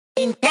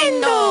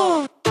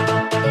Nintendo.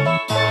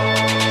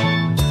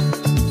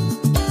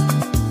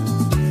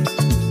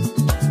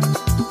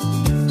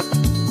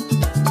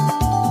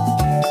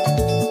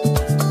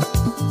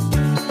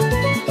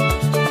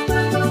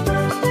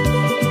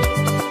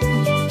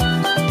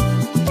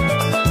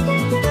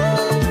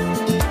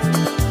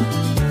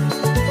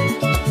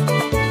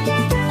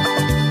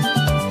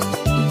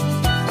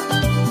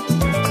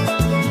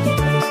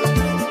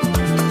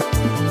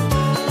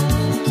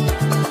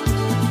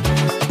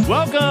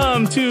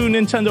 Welcome to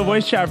Nintendo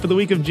Voice Chat for the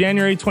week of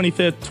January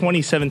 25th,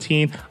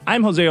 2017.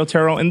 I'm Jose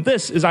Otero, and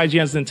this is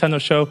IGN's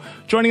Nintendo Show.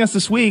 Joining us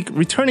this week,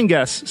 returning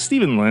guest,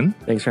 Stephen Lin.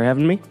 Thanks for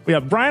having me. We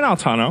have Brian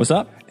Altano. What's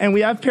up? And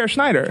we have Per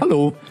Schneider.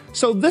 Hello.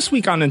 So this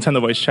week on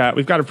Nintendo Voice Chat,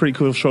 we've got a pretty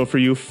cool show for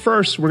you.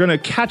 First, we're going to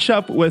catch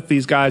up with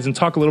these guys and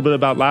talk a little bit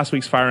about last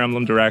week's Fire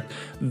Emblem Direct.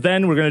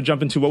 Then we're going to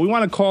jump into what we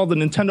want to call the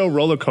Nintendo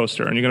roller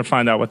coaster, and you're going to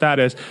find out what that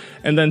is.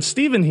 And then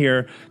Steven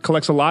here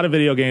collects a lot of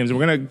video games, and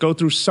we're going to go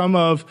through some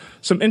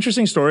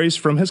interesting stories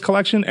from his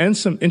collection and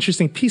some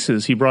interesting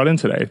pieces he brought in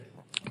today.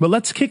 But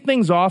let's kick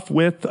things off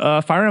with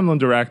Fire Emblem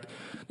Direct.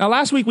 Now,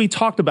 last week we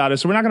talked about it,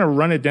 so we're not going to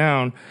run it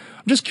down.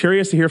 I'm just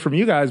curious to hear from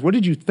you guys. What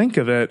did you think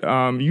of it?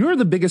 You're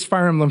the biggest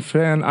Fire Emblem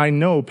fan I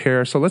know,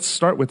 Per, so let's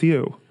start with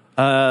you.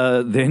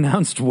 They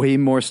announced way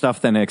more stuff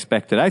than I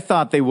expected. I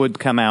thought they would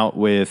come out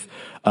with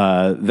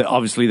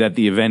obviously that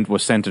the event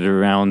was centered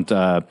around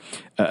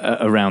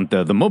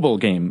the mobile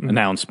game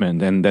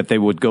announcement, and that they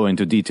would go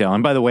into detail.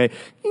 And by the way,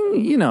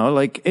 you know,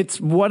 like,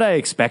 it's what I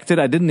expected.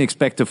 I didn't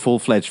expect a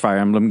full-fledged Fire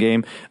Emblem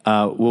game.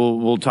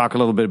 We'll talk a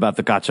little bit about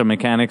the gacha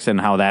mechanics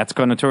and how that's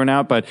going to turn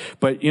out. But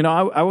you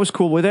know, I was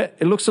cool with it.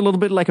 It looks a little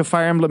bit like a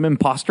Fire Emblem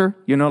Imposter.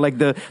 You know, like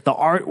the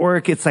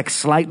artwork, it's like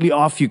slightly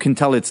off. You can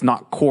tell it's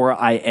not core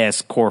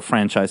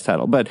franchise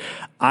title. But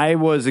I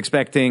was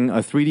expecting a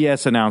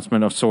 3DS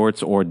announcement of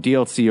sorts, or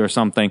DLC or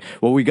something.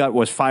 What we got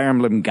was Fire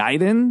Emblem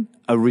Gaiden,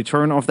 a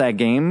return of that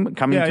game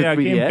coming to 3DS. A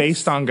game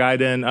based on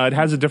Gaiden. It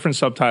has a different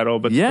subtitle,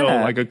 but still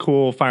like a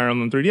cool Fire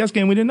Emblem 3DS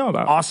game we didn't know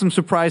about. Awesome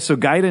surprise. So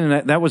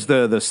Gaiden, that was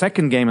the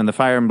second game in the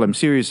Fire Emblem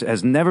series,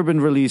 has never been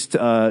released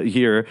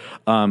here.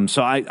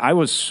 So I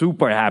was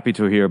super happy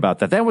to hear about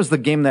that. That was the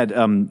game that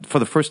for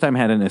the first time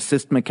had an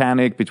assist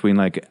mechanic between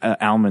like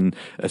Alm and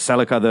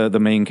Celica, the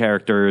main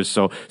characters.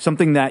 So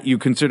something that you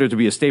consider to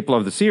be a staple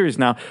of the series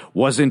now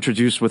was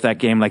introduced with that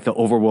game, like the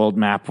overworld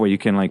map where you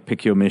can like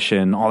pick your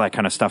mission, all that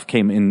kind of stuff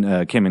came in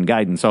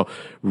Gaiden. So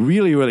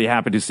really, really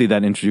happy to see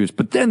that introduced.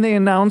 But then they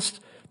announced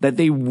that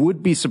they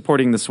would be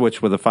supporting the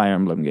Switch with a Fire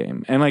Emblem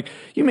game. And like,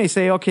 you may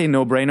say, okay,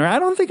 no-brainer. I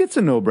don't think it's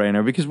a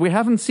no-brainer, because we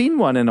haven't seen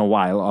one in a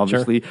while,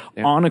 obviously,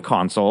 on a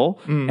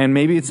console. And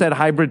maybe it's that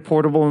hybrid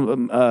portable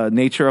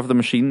nature of the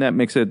machine that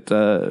makes it,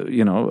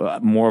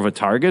 more of a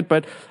target.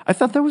 But I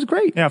thought that was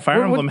great. Yeah,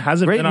 Fire Emblem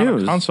hasn't been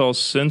on a console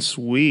since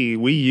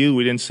Wii U.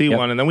 We didn't see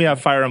one. And then we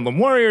have Fire Emblem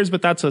Warriors,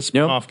 but that's a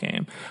spin-off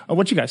game.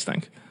 What you guys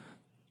think?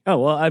 Oh,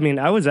 well, I mean,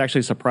 I was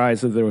actually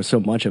surprised that there was so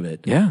much of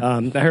it. Yeah.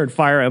 I heard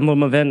Fire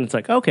Emblem event, and it's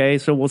like, okay,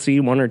 so we'll see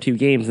 1 or 2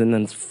 games, and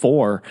then it's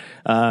 4.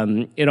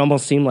 It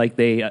almost seemed like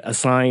they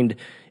assigned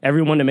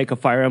everyone to make a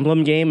Fire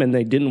Emblem game, and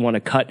they didn't want to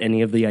cut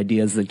any of the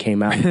ideas that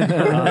came out. So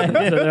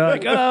they're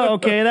like, oh,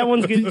 okay, that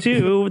one's good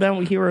too. That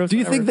one, Heroes. Do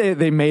you think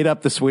they made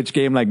up the Switch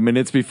game like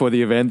minutes before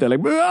the event? They're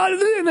like,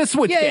 the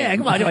Switch game. Yeah,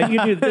 come on,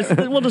 you do this.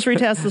 We'll just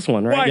retest this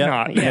one, right? Why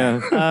not?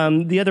 Yeah.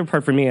 The other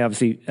part for me,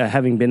 obviously,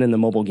 having been in the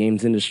mobile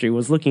games industry,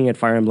 was looking at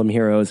Fire Emblem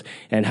Heroes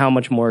and how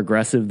much more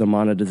aggressive the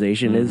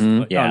monetization is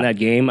on that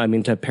game. I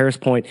mean, to Per's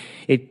point,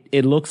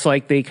 it looks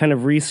like they kind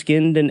of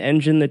reskinned an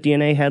engine that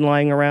DNA had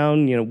lying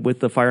around, you know, with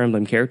the Fire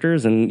Emblem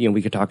characters, and you know,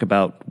 we could talk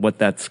about what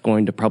that's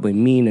going to probably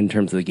mean in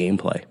terms of the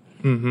gameplay.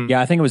 Mm-hmm.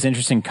 Yeah, I think it was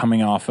interesting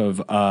coming off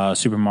of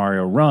Super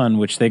Mario Run,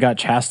 which they got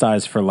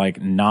chastised for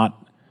like not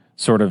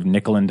sort of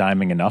nickel and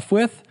diming enough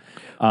with.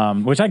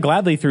 Which I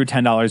gladly threw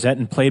 $10 at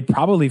and played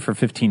probably for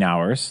 15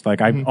 hours.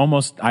 Like I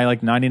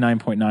like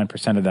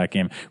 99.9% of that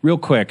game. Real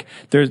quick,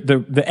 there's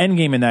the end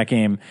game in that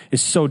game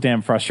is so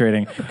damn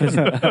frustrating, because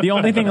the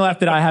only thing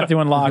left that I have to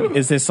unlock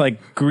is this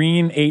like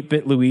green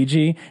 8-bit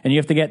Luigi, and you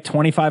have to get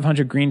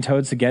 2,500 green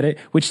toads to get it,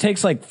 which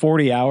takes like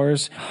 40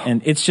 hours,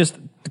 and it's just,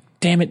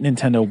 damn it,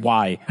 Nintendo,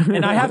 why?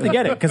 And I have to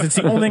get it because it's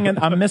the only thing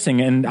I'm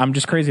missing, and I'm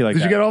just crazy like that.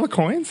 Did you get all the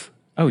coins?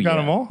 Oh, you got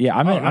them all? Yeah,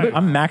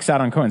 I'm maxed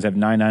out on coins. I have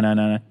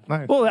 99999.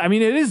 Nice. Well, I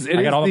mean,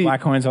 I got all the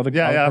black coins, all the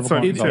that's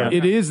what coins.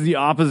 It is the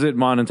opposite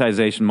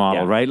monetization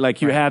model, right?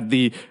 Like you had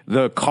the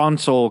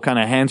console kind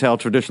of handheld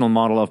traditional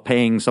model of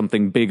paying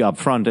something big up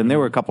front, and there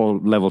were a couple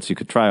levels you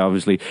could try,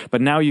 obviously.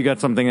 But now you got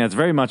something that's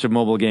very much a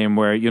mobile game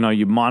where, you know,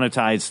 you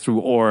monetize through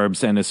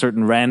orbs and a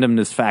certain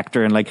randomness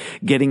factor and like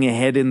getting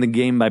ahead in the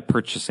game by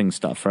purchasing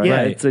stuff, right?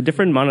 Yeah, it's a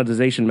different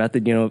monetization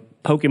method. You know,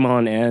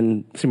 Pokemon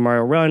and Super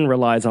Mario Run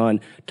relies on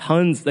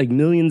tons, like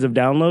millions of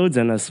downloads,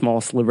 and a small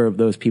sliver of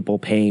those people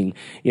paying.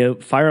 You know,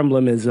 Fire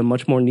Emblem is a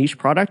much more niche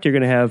product. You're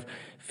going to have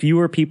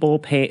fewer people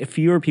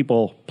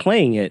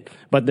playing it,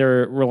 but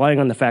they're relying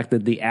on the fact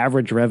that the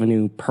average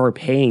revenue per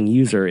paying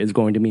user is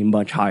going to be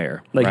much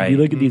higher. Like if you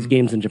look at these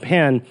games in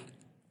Japan,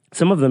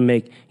 some of them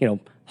make, you know,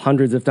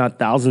 hundreds, if not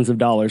thousands of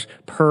dollars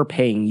per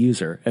paying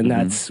user. And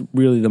that's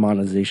really the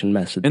monetization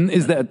method. And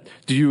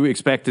do you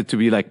expect it to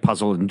be like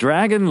Puzzle and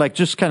Dragon? Like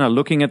just kind of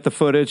looking at the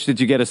footage, did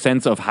you get a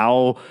sense of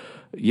how,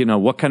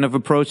 what kind of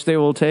approach they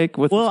will take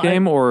with this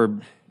game? Or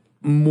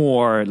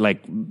more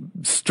like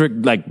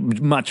strict, like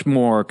much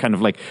more kind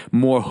of like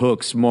more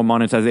hooks, more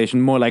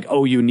monetization, more like,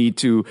 oh, you need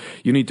to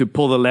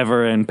pull the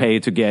lever and pay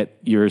to get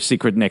your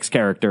secret next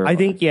character? I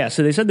think,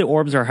 so they said the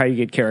orbs are how you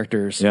get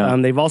characters. Yeah.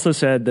 They've also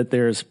said that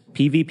there's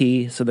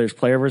PvP, so there's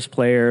player versus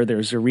player,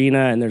 there's arena,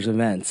 and there's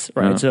events,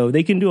 right? So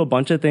they can do a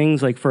bunch of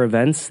things. Like for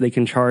events, they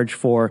can charge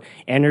for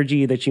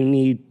energy that you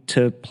need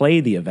to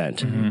play the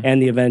event,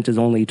 and the event is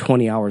only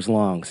 20 hours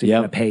long, so you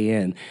got to pay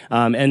in.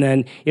 And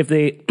then if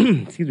they,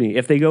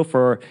 if they go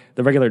for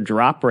the regular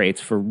drop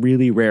rates for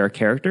really rare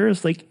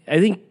characters, like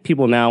I think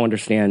people now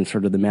understand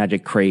sort of the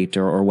Magic Crate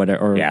or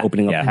whatever, or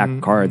opening up pack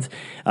of cards.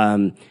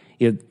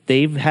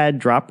 They've had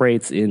drop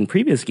rates in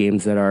previous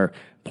games that are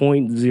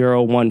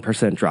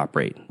 0.01% drop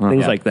rate,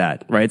 things like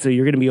that, right? So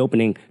you're going to be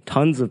opening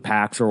tons of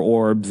packs or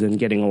orbs and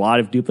getting a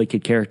lot of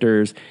duplicate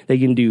characters. They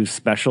can do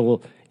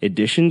special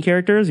edition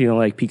characters,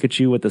 like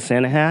Pikachu with the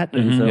Santa hat,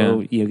 and so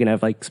you can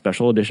have like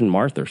special edition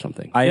Marth or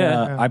something.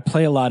 I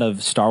play a lot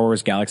of Star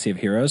Wars Galaxy of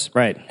Heroes,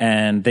 right?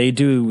 And they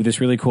do this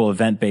really cool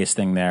event-based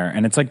thing there,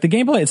 and it's like the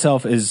gameplay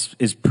itself is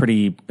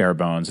pretty bare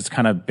bones. It's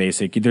kind of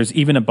basic. There's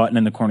even a button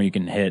in the corner you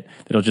can hit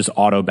that'll just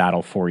auto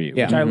battle for you,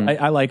 which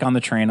I like on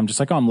the train. I'm just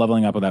like, I'm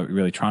leveling up without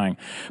really trying.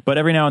 But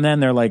every now and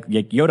then they're like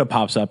Yoda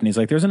pops up and he's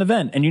like, there's an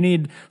event and you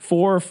need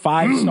 4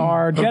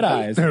 5-star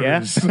Jedis.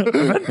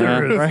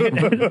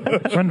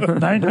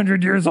 Right?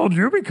 900 years old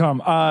you become.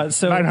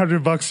 So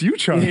 $900 you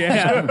charge.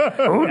 Yeah.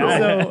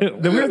 So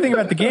the weird thing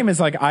about the game is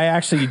like I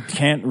actually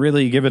can't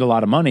really give it a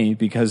lot of money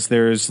because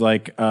there's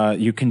like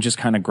you can just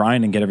kind of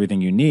grind and get everything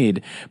you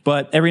need.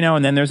 But every now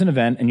and then there's an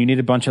event and you need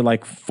a bunch of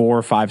like 4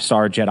 or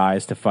 5-star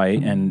Jedis to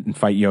fight and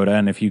fight Yoda.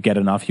 And if you get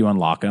enough, you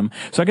unlock them.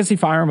 So I can see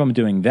Fire Emblem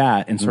doing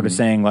that and sort of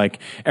saying like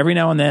every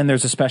now and then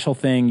there's a special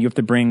thing. You have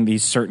to bring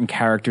these certain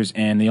characters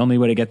in. The only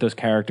way to get those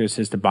characters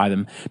is to buy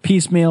them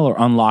piecemeal or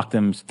unlock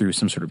them through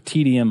some sort of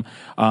tedium.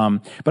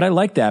 But I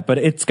like that. But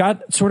it's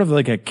got sort of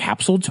like a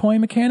capsule toy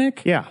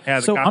mechanic. Yeah.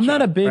 So gotcha. I'm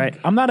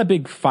not a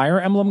big Fire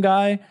Emblem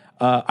guy.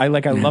 I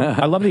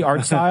love the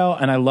art style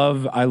and I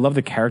love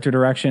the character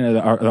direction,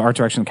 the art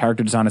direction, the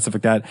character design and stuff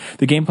like that.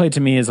 The gameplay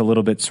to me is a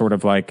little bit sort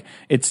of like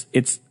it's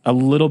a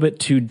little bit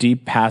too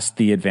deep past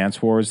the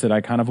Advance Wars that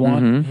I kind of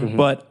want.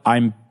 But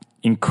I'm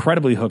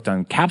incredibly hooked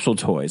on capsule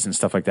toys and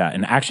stuff like that,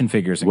 and action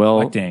figures and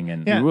collecting.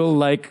 And you will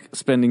like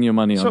spending your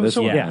money on this.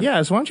 So why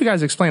don't you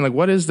guys explain, like,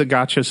 what is the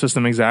gacha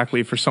system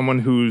exactly for someone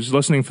who's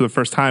listening for the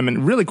first time?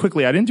 And really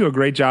quickly, I didn't do a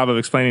great job of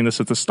explaining this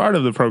at the start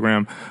of the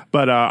program,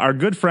 but our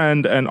good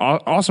friend and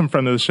awesome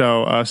friend of the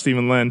show,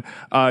 Stephen Lin,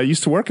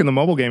 used to work in the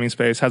mobile gaming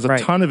space, has a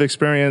ton of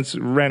experience,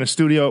 ran a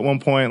studio at one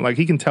point. Like,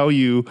 he can tell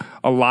you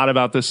a lot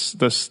about this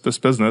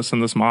business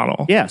and this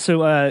model. Yeah. So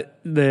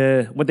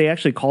what they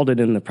actually called it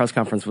in the press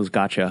conference was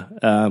gacha.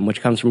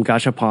 Which comes from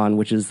gachapon,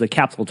 which is the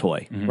capsule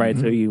toy, right?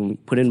 So you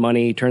put in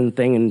money, turn the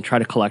thing, and try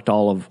to collect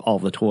all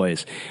of the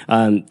toys.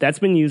 That's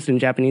been used in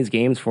Japanese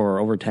games for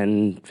over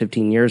 10,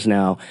 15 years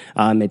now.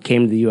 It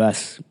came to the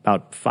U.S.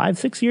 about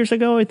 5-6 years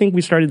ago. I think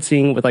we started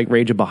seeing it with like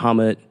Rage of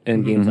Bahamut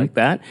and games like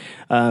that.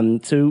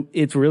 So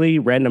it's really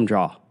random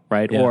draw,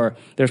 right? Yeah. Or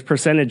there's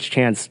percentage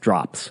chance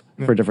drops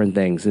for different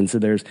things. And so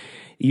there's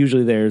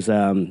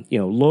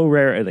low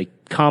rare, like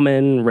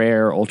common,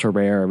 rare, ultra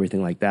rare,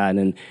 everything like that.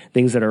 And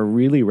things that are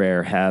really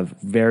rare have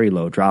very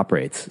low drop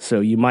rates.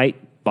 So you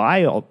might buy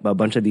a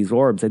bunch of these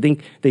orbs. I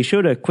think they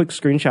showed a quick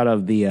screenshot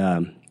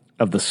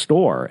of the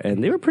store,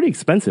 and they were pretty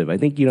expensive. I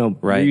think,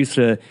 we're used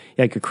to,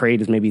 like, a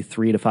crate is maybe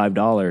 $3 to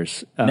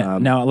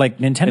 $5. Now, like,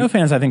 Nintendo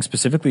fans, I think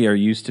specifically are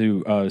used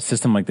to a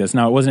system like this.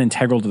 Now, it wasn't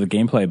integral to the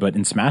gameplay, but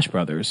in Smash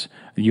Brothers,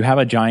 you have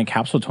a giant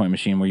capsule toy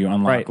machine where you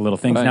unlock little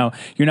things. Right. Now,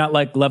 you're not,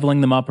 like,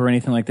 leveling them up or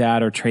anything like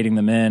that or trading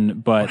them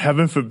in, but...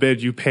 Heaven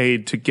forbid you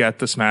paid to get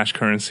the Smash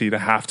currency to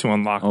have to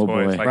unlock toys.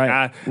 Boy.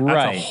 Like,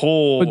 that's a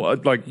whole,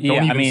 don't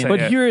even say but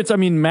it. Here it's,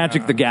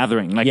 Magic the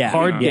Gathering, like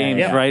card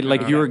games, right?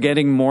 Like, you're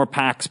getting more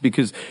packs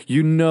because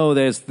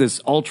there's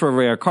this ultra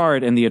rare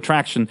card, and the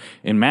attraction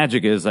in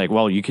Magic is like,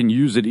 well, you can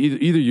use it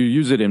either you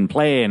use it in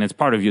play and it's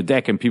part of your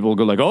deck, and people will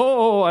go like,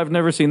 oh, I've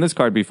never seen this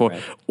card before,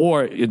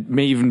 or it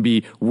may even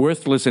be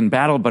worthless in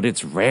battle, but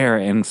it's rare,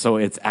 and so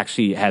it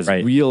actually has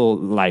real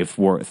life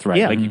worth,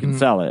 right? Like you can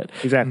sell it.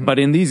 Exactly. But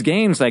in these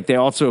games, like, they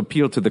also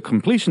appeal to the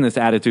completionist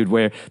attitude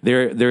where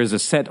there is a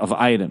set of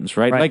items,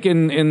 right? Like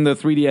in the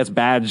 3DS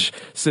badge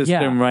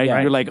system,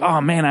 right? You're like, oh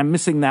man, I'm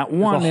missing that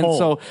one, and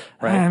so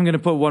I'm going to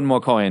put one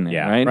more coin in,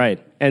 right?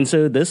 Right. And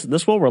so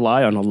this will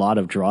rely on a lot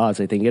of draws.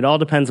 I think it all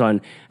depends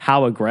on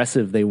how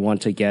aggressive they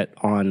want to get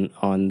on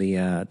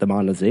the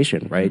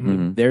monetization, right?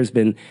 There's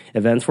been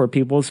events where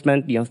people have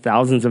spent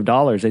thousands of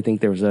dollars. I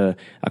think there was a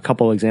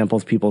couple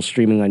examples, people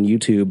streaming on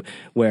YouTube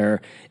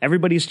where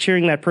everybody's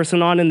cheering that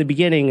person on in the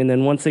beginning, and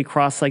then once they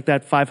cross like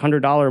that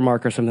 $500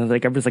 mark or something,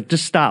 like everybody's like,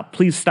 just stop,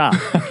 please stop,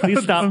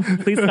 please stop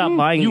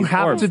buying. You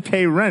have to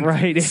pay rent,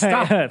 right?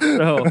 Stop.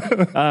 So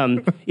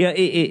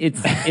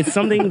it's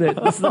something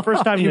that this is the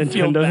first time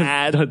Nintendo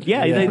has done.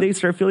 They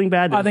start feeling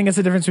bad. I think it's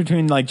the difference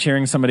between like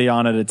cheering somebody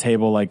on at a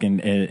table like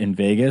in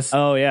Vegas.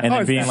 Oh yeah, and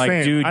then being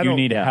like, dude, you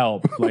need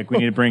help. Like we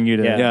need to bring you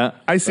to.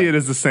 I see it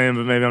as the same,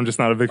 but maybe I'm just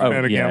not a big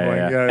fan of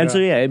gambling. So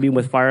I mean,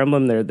 with Fire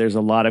Emblem, there's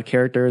a lot of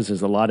characters,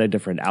 there's a lot of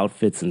different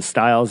outfits and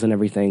styles and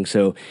everything.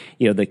 So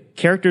the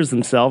characters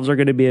themselves are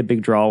going to be a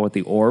big draw with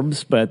the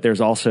orbs, but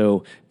there's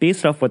also,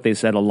 based off what they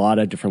said, a lot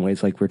of different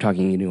ways. Like we're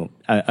talking,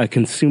 a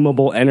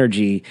consumable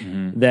energy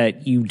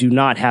that you do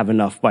not have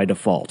enough by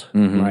default,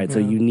 right? So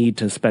you need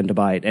to spend to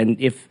buy it. And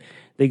if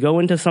they go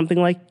into something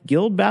like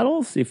guild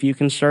battles, if you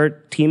can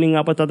start teaming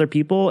up with other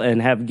people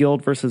and have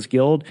guild versus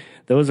guild,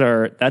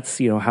 that's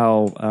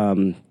how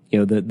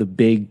the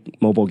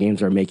big mobile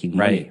games are making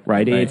money,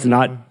 right? It's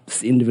not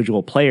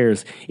individual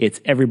players, it's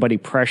everybody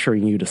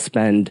pressuring you to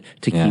spend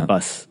to keep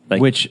us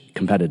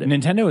competitive.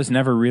 Nintendo has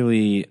never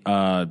really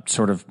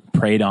sort of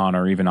preyed on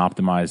or even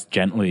optimized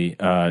gently.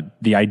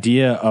 The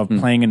idea of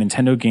playing a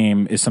Nintendo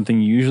game is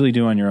something you usually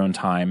do on your own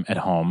time at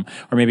home,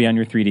 or maybe on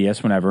your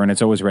 3DS whenever, and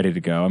it's always ready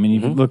to go. I mean,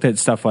 you've looked at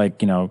stuff like,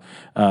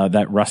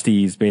 that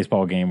Rusty's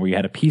baseball game where you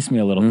had to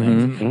piecemeal little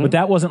things. But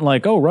that wasn't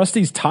like, oh,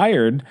 Rusty's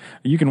tired,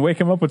 you can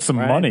wake him up with some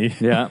money.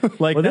 Yeah.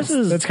 Like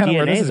that's kind of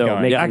where this is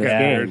going. Making this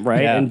game,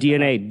 right? Yeah. And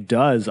DNA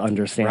does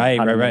understand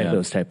how to make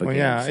those type of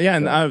games.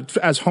 And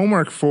as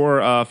homework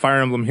for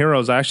Fire Emblem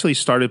Heroes, I actually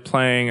started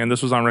playing, and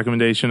this was on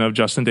recommendation of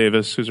Justin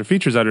Davis, who's our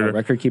features editor,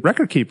 Record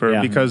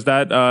Keeper, because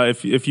that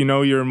if you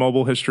know your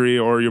mobile history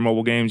or your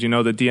mobile games, you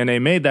know that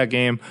DNA made that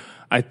game.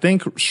 I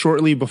think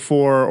shortly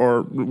before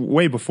or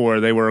way before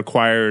they were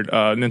acquired,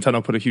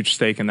 Nintendo put a huge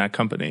stake in that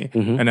company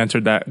and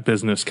entered that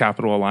business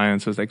capital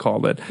alliance, as they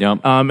called it.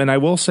 Yep. And I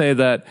will say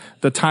that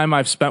the time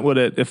I've spent with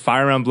it, if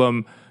Fire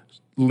Emblem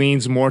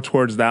leans more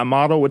towards that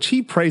model, which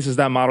he praises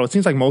that model. It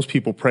seems like most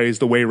people praise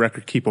the way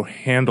Record Keeper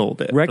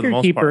handled it.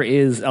 Record Keeper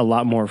is a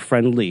lot more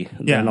friendly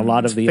than a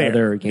lot of the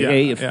other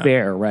games.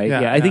 Fair, right?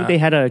 I think they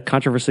had a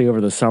controversy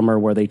over the summer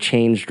where they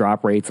changed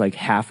drop rates like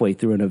halfway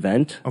through an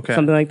event,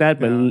 something like that.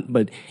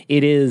 But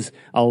it is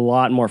a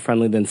lot more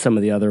friendly than some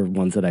of the other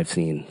ones that I've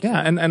seen.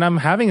 Yeah, and I'm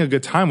having a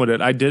good time with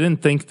it. I didn't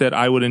think that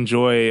I would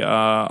enjoy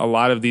a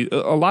lot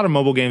of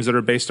mobile games that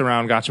are based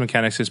around gacha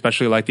mechanics,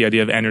 especially like the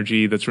idea of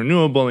energy that's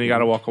renewable and you got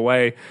to walk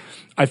away.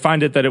 I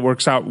find it that it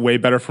works out way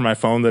better for my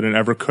phone than it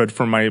ever could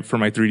for my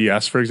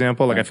 3DS, for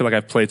example. Like I feel like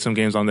I've played some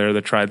games on there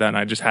that tried that and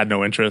I just had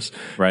no interest.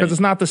 Because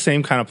it's not the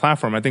same kind of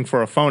platform. I think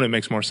for a phone it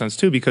makes more sense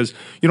too, because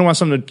you don't want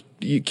something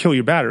to kill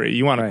your battery.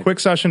 You want a quick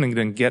session and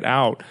then get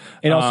out.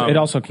 It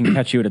also can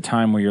catch you at a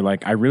time where you're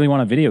like, I really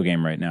want a video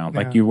game right now.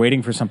 Like you're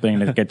waiting for something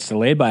that gets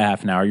delayed by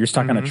half an hour. You're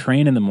stuck on a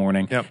train in the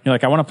morning. You're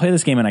like, I want to play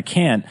this game and I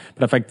can't.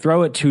 But if I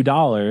throw it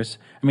 $2,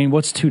 I mean,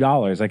 what's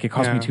 $2? Like it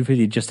cost me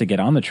 $2.50 just to get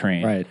on the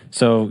train. Right.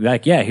 So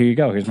like, here you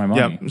go. Here's my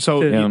money. Yeah.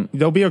 So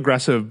they'll be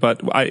aggressive,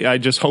 but I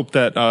just hope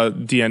that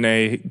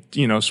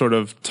DNA, sort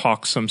of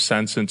talks some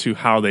sense into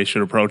how they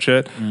should approach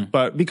it.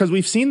 But because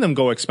we've seen them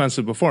go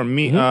expensive before.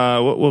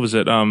 What was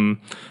it?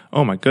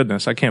 Oh my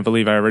goodness, I can't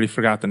believe I already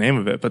forgot the name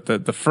of it. But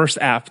the first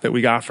app that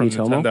we got from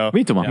Nintendo,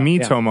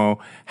 Miitomo,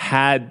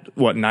 had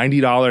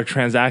 $90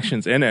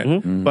 transactions in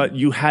it, but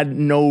you had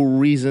no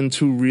reason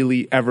to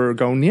really ever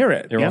go near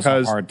it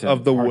because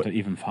of the hard to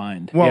even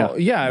find. Well,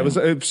 it was.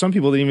 Some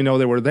people didn't even know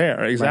they were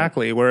there.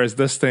 Exactly. Right. Whereas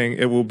this thing,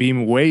 it will be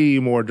way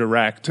more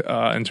direct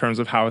in terms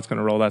of how it's going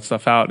to roll that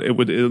stuff out. It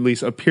would at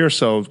least appear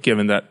so,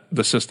 given that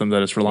the system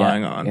that it's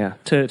relying on. Yeah.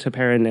 To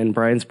Perrin and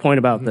Brian's point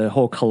about the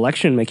whole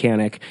collection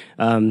mechanic,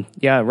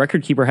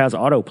 Record Keeper has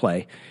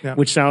autoplay,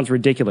 which sounds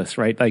ridiculous,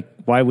 right? Like,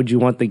 why would you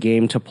want the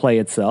game to play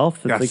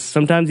itself? It's like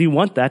sometimes you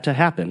want that to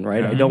happen,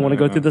 right? I don't want to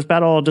go through this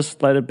battle. I'll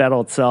just let it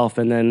battle itself,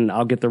 and then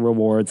I'll get the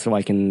rewards so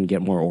I can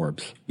get more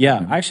orbs.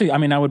 Yeah, actually, I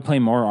mean, I would play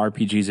more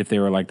RPGs if they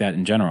were like that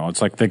in general.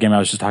 It's like the game I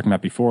was just talking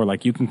about before.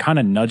 Like, you can kind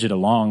of nudge it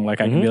along.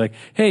 Like, I can be like,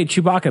 hey,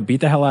 Chewbacca,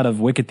 beat the hell out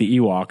of Wicket the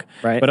Ewok.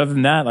 Right. But other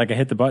than that, like, I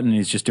hit the button and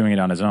he's just doing it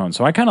on his own.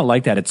 So I kind of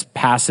like that. It's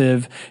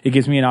passive. It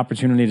gives me an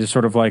opportunity to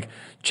sort of like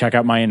check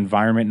out my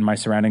environment and my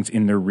surroundings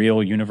in the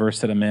real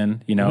universe that I'm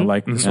in,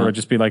 sort of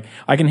just be like,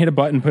 I can hit a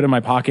button, put it in my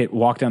pocket,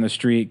 walk down the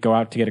street, go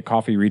out to get a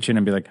coffee, reach in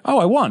and be like, oh,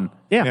 I won.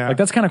 Yeah. Like,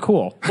 that's kind of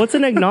cool. What's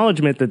an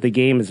acknowledgement that the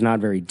game is not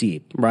very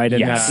deep, right?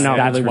 And that's not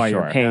really why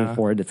you're paying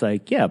for it. It's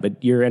like,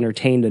 but you're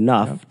entertained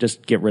enough.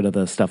 Just get rid of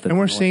the stuff that's And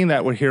we're seeing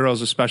that with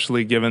Heroes,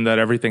 especially given that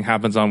everything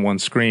happens on one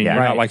screen. You're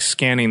not like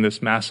scanning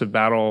this massive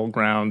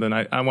battleground. And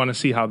I want to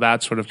see how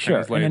that sort of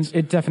translates. And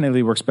it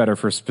definitely works better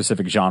for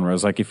specific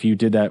genres. Like if you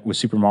did that with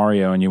Super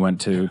Mario and you went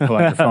to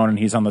collect your phone and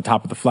he's on the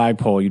top of the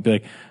flagpole, you'd be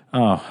like,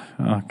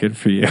 Good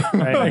for you.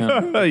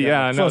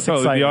 Yeah, no,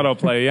 totally. The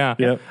autoplay, yeah.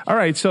 Yep. All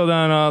right, so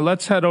then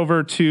let's head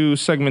over to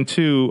segment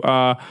 2,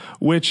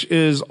 which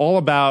is all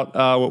about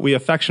what we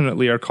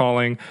affectionately are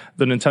calling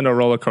the Nintendo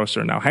roller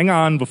coaster. Now, hang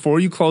on, before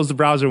you close the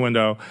browser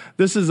window,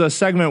 this is a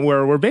segment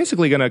where we're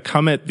basically going to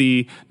come at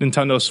the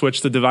Nintendo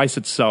Switch, the device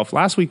itself.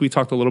 Last week, we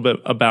talked a little bit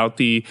about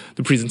the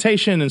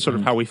presentation and sort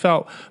of how we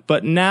felt,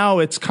 but now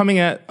it's coming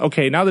at,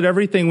 okay, now that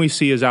everything we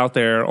see is out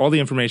there, all the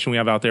information we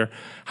have out there,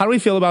 how do we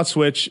feel about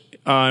Switch?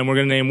 And we're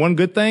going to name one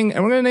good thing,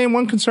 and we're going to name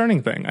one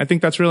concerning thing. I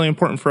think that's really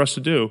important for us to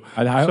do.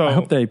 I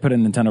hope they put a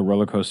Nintendo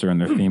roller coaster in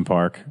their theme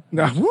park.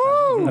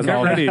 Woo!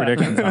 Get ready.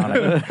 Predictions on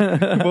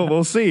it.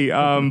 We'll see.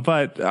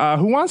 But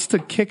who wants to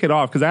kick it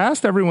off? Because I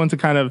asked everyone to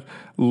kind of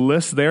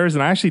list theirs,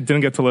 and I actually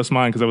didn't get to list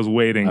mine because I was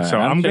waiting. Right, so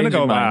I'm going to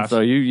go last.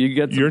 So you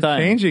get some You're time.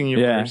 changing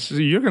yours. Yeah. So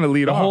you're going to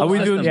lead off. Are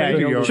we doing?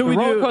 The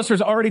roller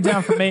coaster's already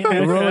down for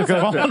maintenance. Roller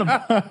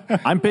coaster.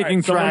 I'm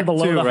picking track 2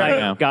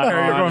 right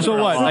now.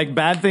 So what? Like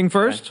bad thing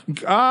first?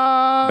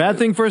 Bad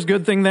thing first,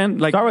 good thing then?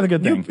 Like start with a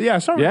good thing.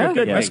 Start with a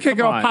good thing. Let's kick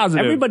it off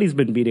positive. Everybody's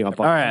been beating up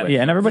on all right.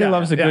 Yeah, and everybody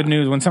loves the good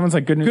news. When someone's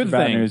like good news or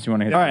bad news, you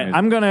want to hit all right,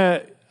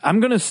 news. I'm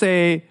gonna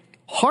say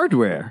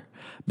hardware.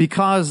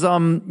 Because,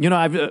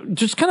 I've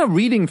just kind of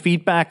reading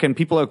feedback and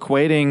people are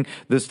equating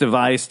this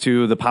device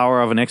to the power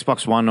of an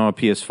Xbox One or a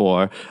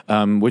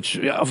PS4, which,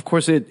 of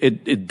course,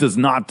 it does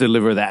not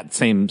deliver that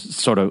same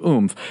sort of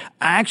oomph.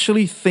 I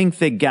actually think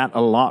they got a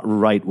lot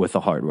right with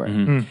the hardware.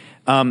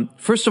 Mm-hmm.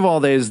 First of all,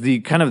 there's the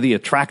kind of the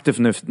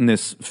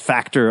attractiveness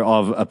factor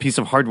of a piece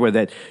of hardware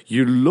that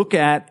you look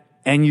at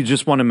and you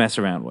just want to mess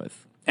around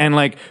with. And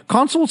like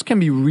consoles can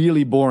be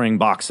really boring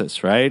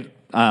boxes, right?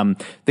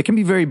 They can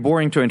be very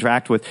boring to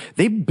interact with.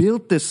 They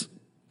built this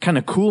kind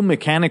of cool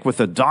mechanic with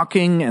the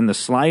docking and the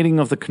sliding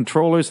of the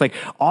controllers. Like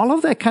all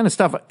of that kind of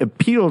stuff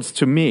appeals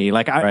to me.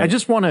 Like I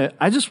just want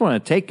to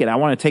take it. I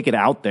want to take it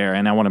out there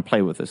and I want to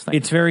play with this thing.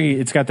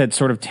 It's got that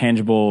sort of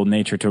tangible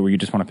nature to it where you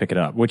just want to pick it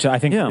up, which I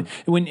think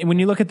when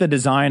you look at the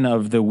design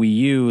of the Wii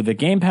U, the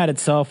gamepad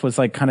itself was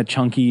like kind of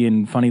chunky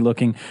and funny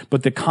looking,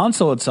 but the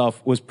console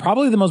itself was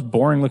probably the most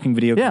boring looking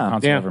video game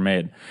console ever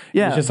made.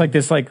 Yeah. It was just like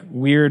this like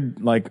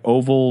weird, like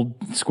oval,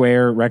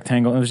 square,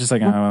 rectangle. It was just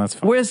like, oh, that's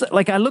fine. Whereas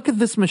like I look at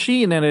this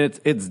machine and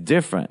it's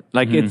different.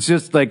 Like it's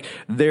just like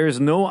there's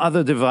no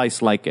other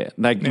device like it.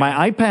 Like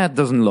my iPad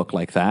doesn't look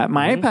like that.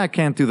 My iPad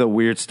can't do the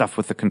weird stuff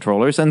with the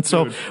controllers. And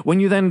so when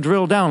you then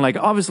drill down, like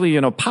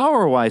obviously,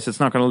 power wise, it's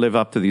not going to live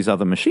up to these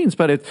other machines,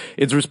 but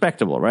it's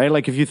respectable, right?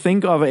 Like if you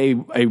think of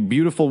a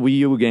beautiful Wii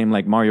U game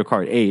like Mario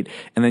Kart 8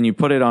 and then you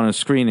put it on a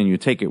screen and you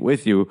take it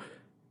with you,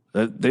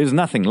 there's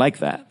nothing like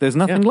that. There's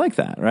nothing like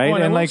that, right? Well,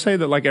 and I will say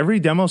that like every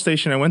demo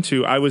station I went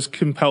to, I was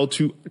compelled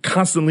to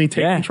constantly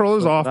take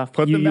controllers off,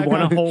 put them back on. You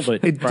want to hold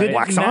it. It didn't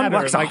matter.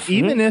 Wax like off.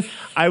 even if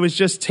I was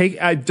just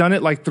I'd done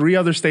it like 3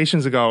 other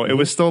stations ago, it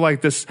was still like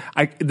this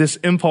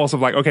impulse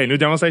of like, okay, new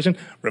demo station,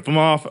 rip them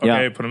off.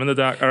 Okay, put them in the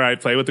dock. All right,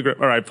 play with the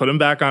grip. All right, put them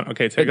back on.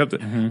 Okay, take up the,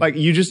 like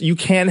you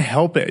can't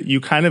help it. You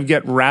kind of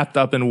get wrapped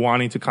up in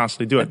wanting to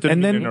constantly do it.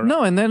 And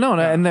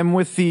then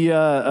with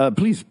the,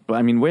 please,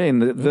 I mean, Wayne,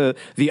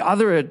 the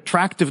other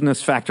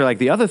attractiveness factor, like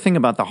the other thing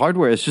about the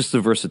hardware is just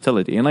the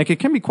versatility. And like it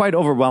can be quite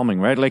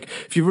overwhelming, right? Like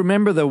if you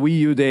remember the Wii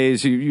U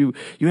days, you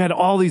had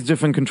all these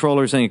different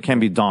controllers and it can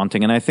be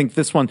daunting. And I think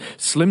this one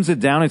slims it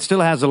down. It still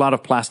has a lot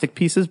of plastic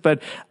pieces,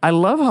 but I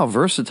love how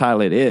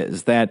versatile it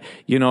is that,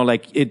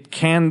 like it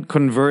can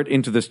convert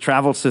into this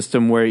travel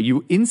system where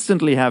you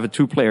instantly have a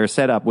 2-player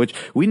setup, which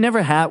we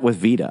never had with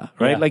Vita,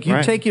 right? Like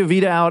you take your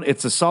Vita out,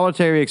 it's a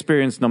solitary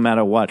experience no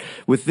matter what.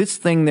 With this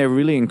thing, they're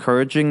really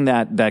encouraging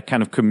that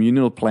kind of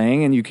communal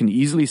playing, and you can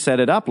easily set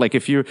it up. Like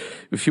if you're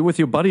with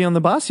your buddy on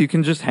the bus, you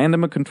can just hand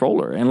him a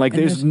controller, and like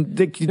there's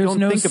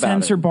no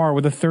sensor bar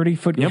with a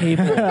 30-foot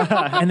cable,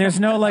 and there's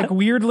no like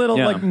weird little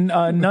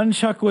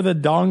nunchuck with a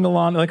dongle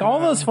on, like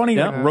all those funny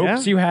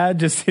ropes you had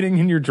just sitting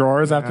in your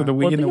drawers after the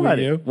Wii and the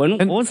Wii U.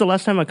 When was the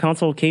last time a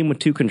console came with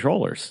 2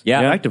 controllers?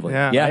 Effectively.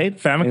 Right?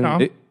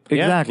 Famicom.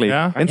 Exactly.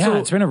 Yeah. And so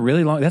it's been a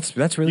really long. That's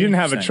really. You didn't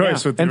have a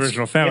choice with the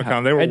original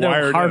Famicom. They were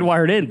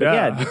hardwired in.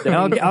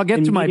 But I'll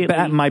get to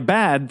my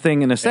bad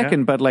thing in a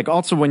second. But like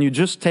also when you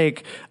just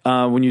take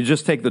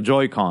the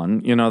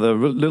Joy-Con, the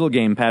little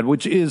gamepad,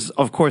 which is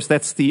of course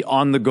that's the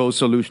on-the-go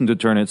solution to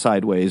turn it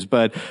sideways,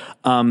 but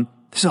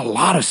there's a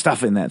lot of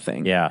stuff in that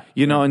thing. Yeah.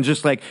 And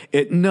just like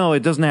it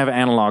doesn't have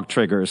analog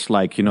triggers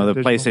like, the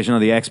PlayStation or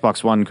the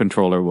Xbox One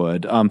controller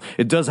would.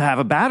 It does have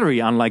a battery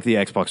unlike the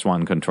Xbox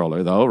One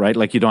controller though, right?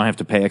 Like you don't have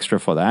to pay extra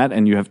for that.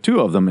 And you have 2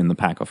 of them in the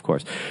pack, of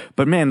course.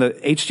 But man, the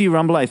HD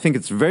Rumble, I think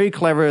it's very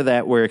clever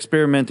that we're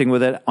experimenting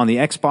with it. On the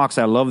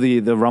Xbox, I love the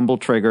Rumble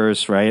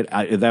triggers, right?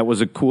 That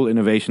was a cool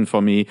innovation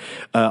for me.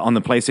 On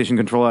the PlayStation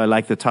controller, I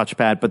like the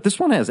touchpad. But this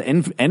one has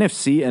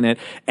NFC in it,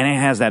 and it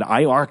has that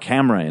IR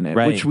camera in it,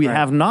 which we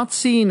have not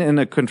seen in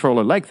a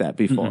controller like that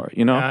before,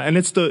 you know? And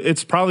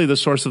it's probably the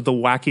source of the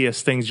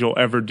wackiest things you'll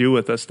ever do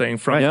with this thing,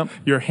 from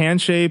your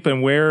hand shape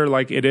and where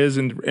like it is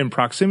in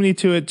proximity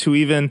to it, to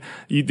even,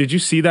 did you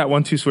see that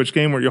 1-2 switch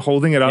game where you're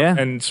holding it up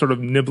and sort of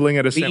nibbling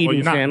at a sandwich? Well,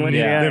 you're not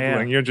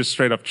nibbling, you're just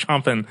straight up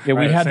chomping. Yeah,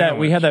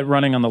 we had that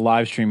running on the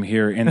live stream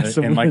here in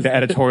like the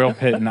editorial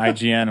pit in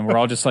IGN, and we're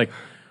all just like,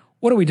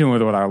 what are we doing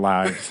with our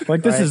lives?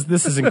 Like, this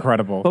is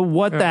incredible.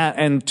 But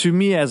and to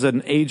me, as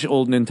an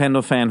age-old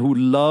Nintendo fan who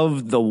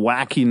loved the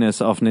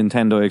wackiness of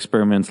Nintendo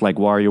experiments like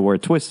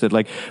WarioWare Twisted,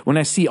 like, when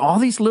I see all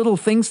these little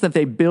things that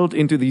they built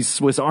into these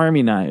Swiss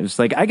Army knives,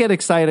 like, I get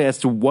excited as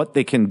to what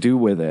they can do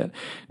with it.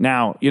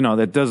 Now, you know,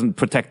 that doesn't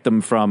protect them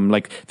from,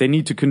 like, they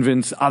need to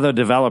convince other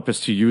developers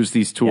to use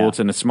these tools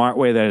in a smart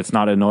way that it's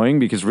not annoying,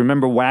 because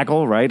remember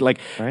Waggle, right? Like,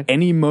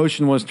 any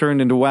motion was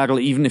turned into Waggle,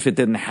 even if it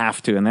didn't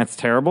have to, and that's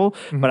terrible.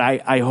 But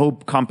I hope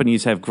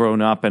companies have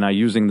grown up and are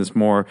using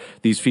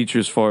these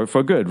features for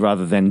good,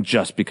 rather than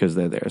just because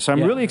they're there. So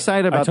I'm really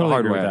excited about the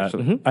hardware.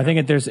 I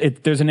think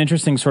there's an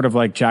interesting sort of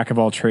like jack of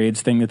all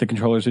trades thing that the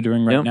controllers are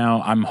doing right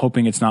now. I'm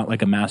hoping it's not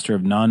like a master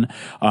of none.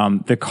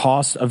 The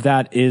cost of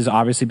that is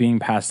obviously being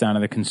passed down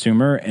to the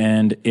consumer,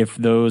 and if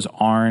those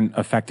aren't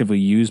effectively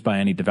used by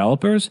any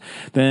developers,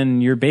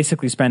 then you're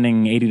basically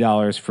spending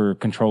 $80 for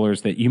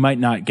controllers that you might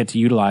not get to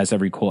utilize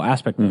every cool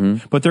aspect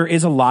of. But there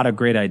is a lot of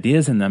great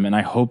ideas in them, and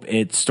I hope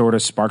it sort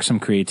of sparks some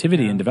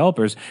creativity in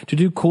developers to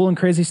do cool and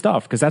crazy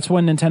stuff, because that's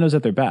when Nintendo's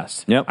at their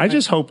best. I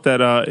just hope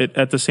that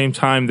at the same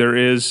time there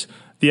is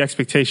the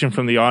expectation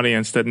from the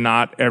audience that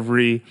not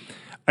every...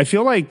 I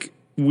feel like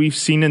we've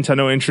seen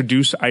Nintendo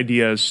introduce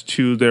ideas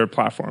to their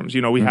platforms.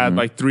 You know, we had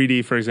like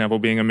 3D, for example,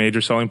 being a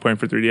major selling point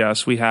for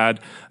 3DS. We had,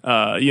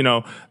 you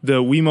know,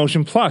 the Wii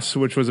Motion Plus,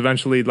 which was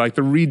eventually like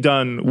the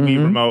redone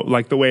Wii remote,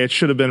 like the way it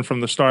should have been from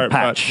the start.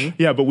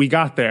 But we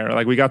got there.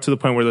 Like, we got to the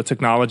point where the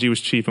technology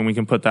was cheap and we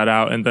can put that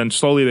out. And then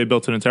slowly they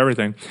built it into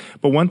everything.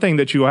 But one thing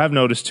that you have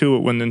noticed too,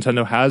 when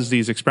Nintendo has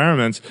these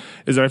experiments,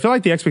 is that I feel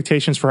like the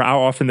expectations for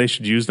how often they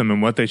should use them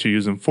and what they should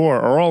use them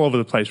for are all over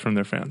the place from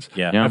their fans.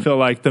 I feel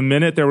like the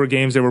minute there were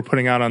games they were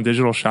putting out on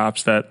digital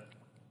shops that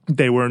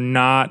they were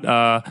not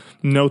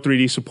no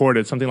 3D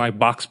supported, something like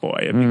Box Boy,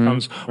 it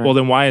becomes, well,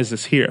 then why is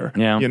this here?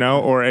 You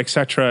know, or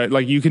etc.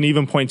 Like, you can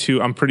even point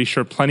to, I'm pretty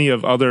sure, plenty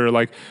of other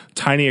like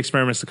tiny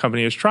experiments the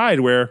company has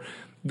tried where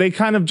they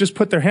kind of just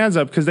put their hands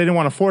up because they didn't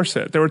want to force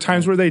it. There were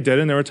times where they did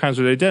and there were times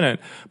where they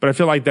didn't. But I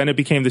feel like then it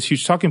became this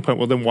huge talking point.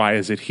 Well, then why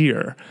is it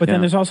here? But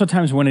then there's also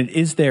times when it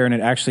is there and it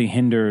actually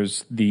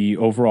hinders the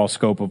overall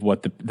scope of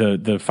what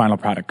the final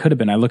product could have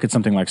been. I look at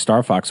something like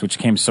Star Fox, which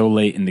came so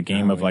late in the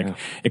game of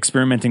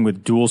experimenting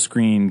with dual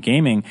screen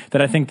gaming,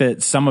 that I think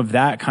that some of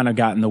that kind of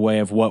got in the way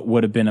of what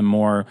would have been a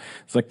more,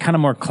 it's like kind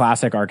of more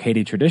classic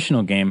arcadey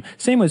traditional game.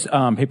 Same with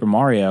Paper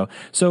Mario.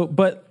 So,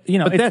 but you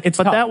know, it's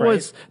tough, that right?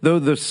 was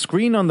the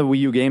screen on the Wii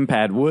U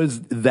gamepad was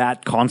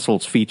that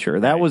console's feature.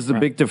 That was the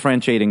big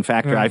differentiating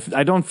factor.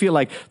 I don't feel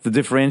like the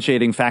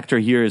differentiating factor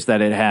here is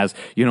that it has,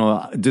 you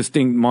know,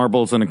 distinct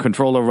marbles and a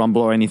controller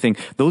rumble or anything.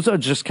 Those are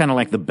just kind of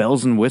like the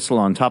bells and whistle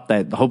on top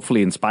that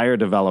hopefully inspire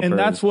developers. And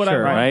that's what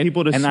I want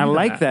people to see. And I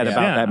like that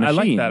about that machine. I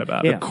like that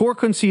about it. The core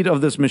conceit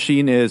of this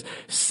machine is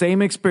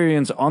same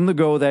experience on the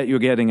go that you're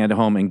getting at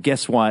home. And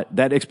guess what?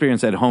 That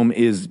experience at home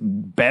is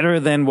better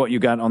than what you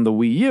got on the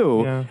Wii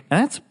U. And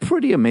that's a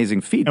pretty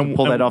amazing feat to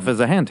pull that off as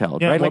a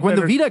handheld, right? Like when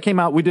the Vita came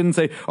out, we didn't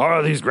say,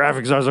 oh, these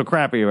graphics are so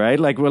crappy, right?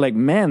 Like, we're like,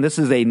 man, this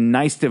is a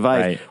nice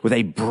device with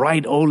a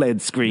bright OLED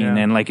screen.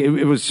 And like,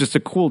 it was just a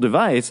cool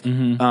device.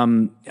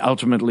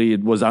 Ultimately,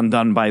 it was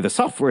undone by the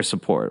software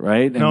support,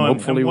 right? And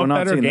hopefully we're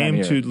not seeing that here. What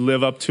better game to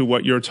live up to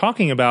what you're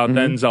talking about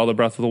than Zelda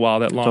Breath of the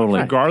Wild at launch?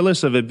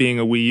 Regardless of it being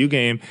a Wii U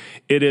game,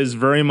 it is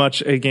very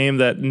much a game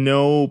that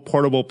no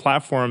portable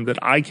platform that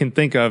I can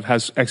think of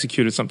has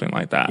executed something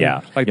like that.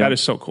 That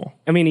is so cool.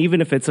 I mean,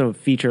 even if it's a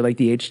feature like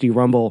the HD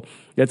Rumble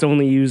that's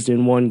only used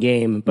in one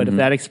game, but if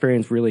that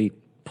experience really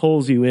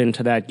pulls you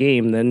into that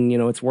game, then, you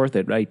know, it's worth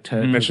it, right?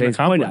 To Mission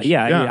accomplished.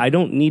 I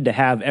don't need to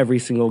have every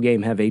single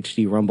game have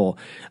HD Rumble.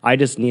 I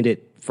just need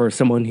it for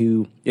someone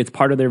who it's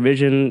part of their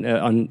vision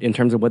in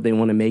terms of what they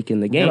want to make in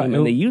the game,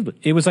 and they use it.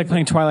 It was like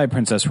playing Twilight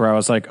Princess, where I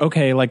was like,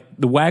 okay, like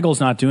the waggle's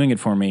not doing it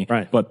for me,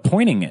 but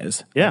pointing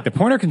is. Like, the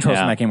pointer controls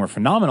in that game were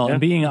phenomenal, and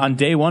being on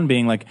day one,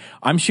 being like,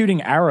 I'm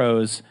shooting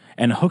arrows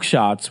and hook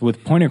shots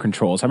with pointer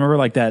controls. I remember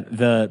like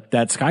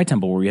that Sky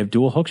Temple where you have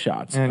dual hook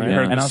shots. And you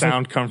heard the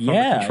sound come from the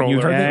controller. You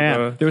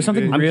heard there was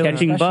something really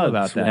catching special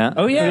bugs about that.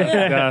 Oh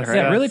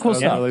really cool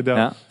stuff. Really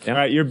all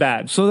right, you're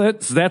bad. So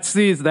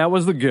that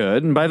was the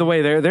good. And by the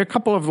way, there are a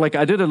couple of, like,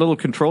 I did a little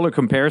controller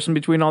comparison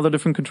between all the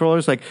different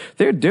controllers. Like,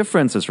 there are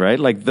differences, right?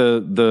 Like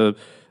the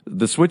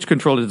Switch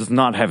controller does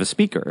not have a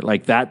speaker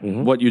like that.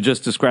 What you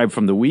just described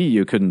from the Wii,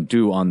 you couldn't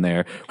do on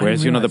there.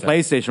 Whereas, you know, the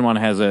PlayStation one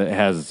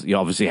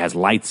obviously has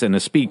lights and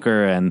a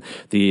speaker, and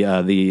the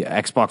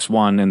Xbox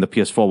One and the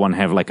PS4 one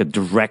have like a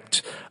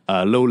direct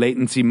low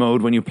latency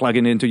mode when you plug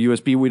it into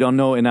USB. We don't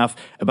know enough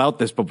about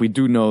this, but we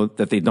do know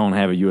that they don't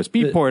have a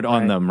USB port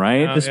on them,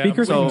 right? The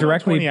speaker thing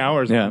directly 20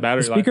 hours with the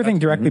battery the speaker life. thing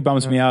directly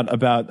bums me out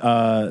about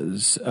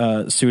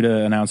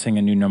Suda announcing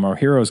a new No More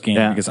Heroes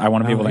game because I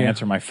want to be able to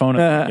answer my phone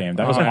at the game.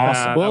 That was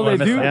awesome. Well, they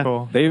do.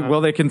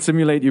 Cool. They can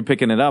simulate you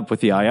picking it up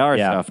with the IR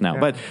stuff now.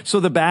 But so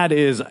the bad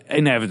is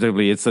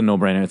inevitably it's a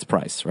no-brainer. It's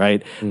price,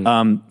 right?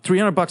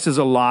 $300 is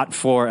a lot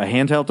for a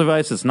handheld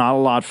device. It's not a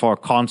lot for a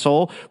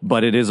console,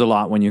 but it is a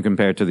lot when you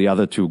compare it to the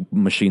other two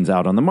machines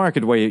out on the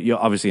market, where you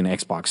obviously an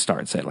Xbox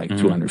starts at like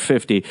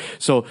 $250.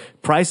 So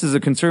price is a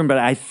concern, but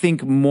I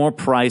think more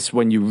price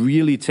when you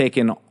really take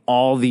in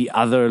all the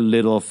other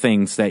little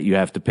things that you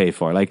have to pay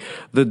for. Like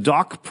the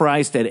dock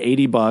priced at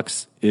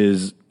 $80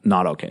 is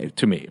not okay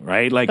to me,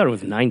 right? Like I thought it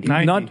was 90.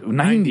 Not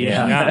 90.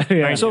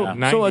 Yeah.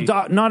 So a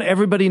dock, not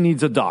everybody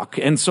needs a dock,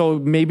 and so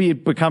maybe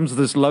it becomes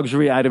this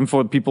luxury item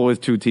for people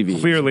with two TVs.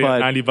 Clearly,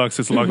 at $90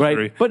 is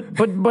luxury. Right?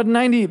 But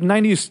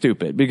 90 is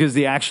stupid because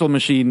the actual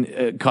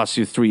machine costs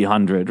you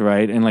 $300,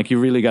 right? And like you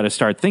really got to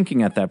start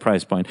thinking at that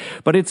price point.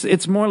 But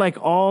it's more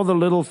like all the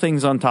little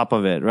things on top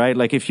of it, right?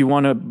 Like if you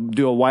want to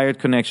do a wired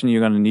connection, you're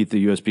going to need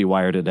the USB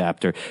wired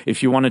adapter.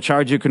 If you want to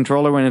charge your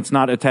controller when it's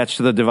not attached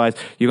to the device,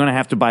 you're going to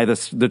have to buy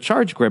the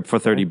charge grip for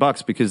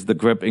 $30 because the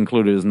grip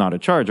included is not a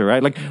charger,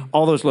 right? Like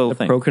all those little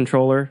things. Pro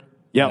controller.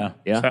 Yeah.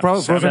 Pro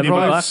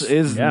Controller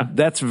is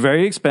that's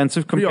very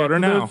expensive compared Pre-order to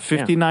now. the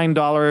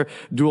 $59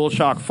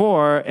 DualShock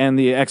 4 and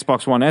the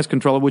Xbox One S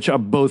controller, which are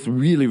both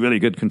really, really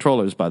good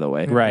controllers, by the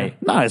way. Right.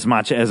 Not as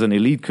much as an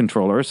Elite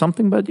controller or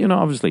something, but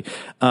obviously,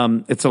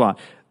 it's a lot.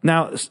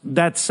 Now,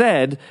 that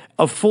said,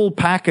 a full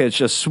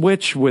package, a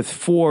Switch with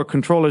 4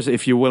 controllers,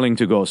 if you're willing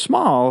to go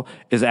small,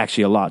 is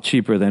actually a lot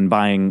cheaper than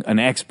buying an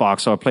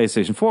Xbox or a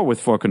PlayStation 4 with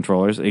 4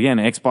 controllers. Again,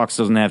 Xbox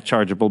doesn't have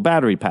chargeable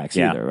battery packs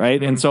either,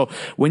 right? And so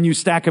when you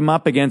stack them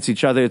up against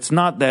each other, it's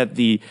not that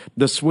the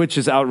Switch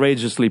is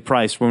outrageously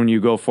priced when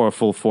you go for a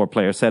full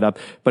 4-player setup,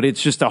 but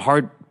it's just a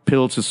hard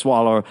pill to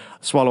swallow,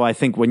 I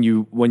think, when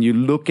you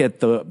look at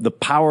the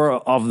power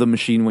of the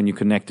machine when you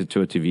connect it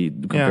to a TV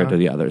compared to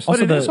the others.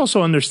 But it is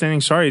also understanding,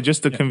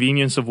 just the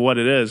convenience of what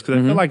it is. Because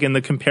I feel like in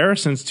the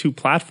comparisons to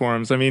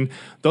platforms, I mean,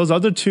 those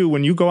other two,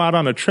 when you go out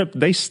on a trip,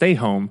 they stay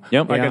home.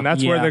 Yep. And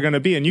that's where they're going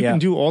to be. And you can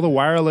do all the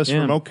wireless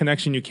remote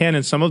connection you can.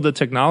 And some of the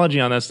technology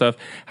on that stuff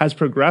has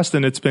progressed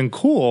and it's been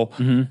cool.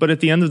 But at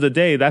the end of the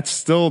day, that's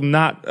still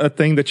not a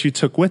thing that you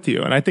took with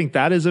you. And I think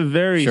that is a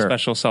very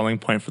special selling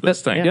point for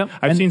this thing.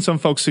 I've seen some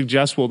folks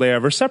suggest, will they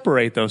ever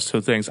separate those two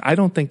things? I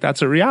don't think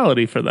that's a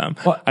reality for them.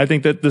 I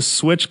think that the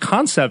Switch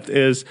concept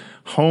is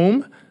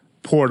home,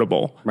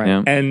 portable,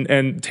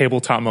 and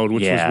tabletop mode,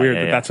 which was weird,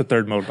 but that's a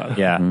third mode, by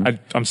the way.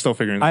 I'm still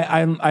figuring that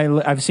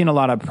out. I've seen a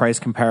lot of price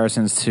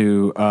comparisons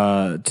to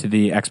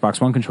the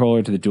Xbox One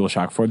controller, to the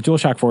DualShock 4. The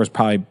DualShock 4 is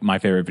probably my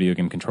favorite video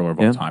game controller of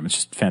all time. It's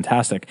just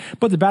fantastic.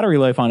 But the battery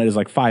life on it is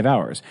like 5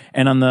 hours.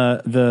 And on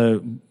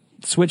the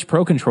Switch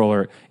Pro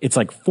controller, it's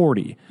like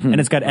 40, and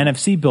it's got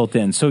NFC built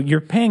in. So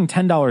you're paying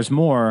 $10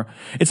 more.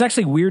 It's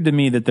actually weird to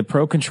me that the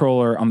Pro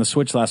controller on the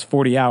Switch lasts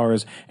 40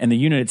 hours and the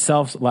unit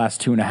itself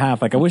lasts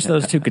 2.5. Like, I wish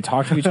those two could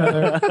talk to each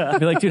other. I'd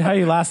be like, dude, how are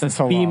you lasting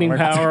so long? Beaming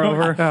power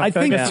over. I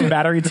think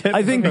battery tip.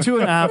 I think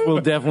 2.5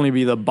 will definitely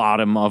be the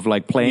bottom of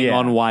like playing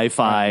on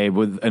Wi-Fi in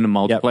a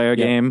multiplayer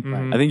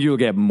game. I think you'll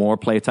get more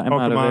playtime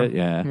out of it.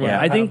 Yeah,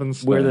 I think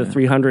where the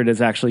 300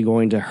 is actually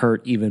going to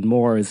hurt even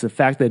more is the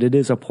fact that it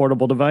is a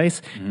portable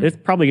device. It's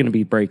probably going to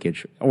be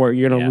breakage, or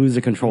you're going to lose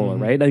a controller,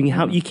 right? I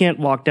mean, you can't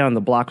walk down the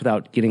block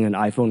without getting an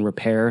iPhone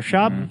repair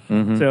shop.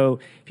 So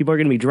people are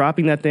going to be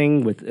dropping that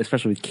thing,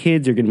 especially with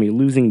kids. You're going to be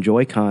losing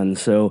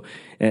Joy-Cons. So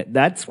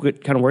that's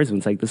what kind of worries me.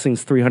 It's like, this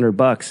thing's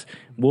 $300.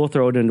 We'll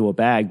throw it into a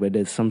bag, but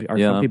are some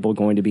people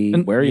going to be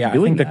where are you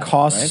doing I think the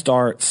costs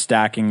start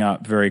stacking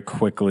up very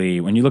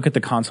quickly. When you look at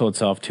the console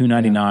itself,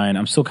 $299.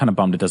 I'm still kind of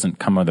bummed it doesn't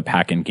come with a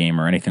pack-in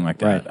game or anything like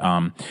that.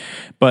 Right.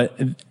 But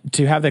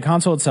to have the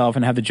console itself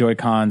and have the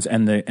Joy-Cons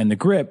and the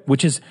grip,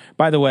 which is,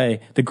 by the way,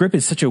 the grip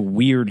is such a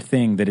weird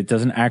thing that it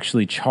doesn't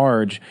actually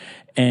charge.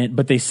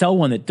 But they sell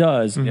one that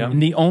does.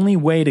 And the only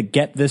way to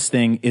get this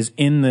thing is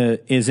in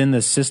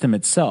the system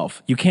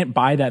itself. You can't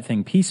buy that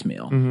thing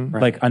piecemeal,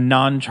 like a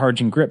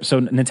non-charging grip.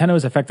 So Nintendo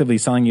is effectively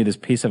selling you this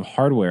piece of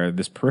hardware,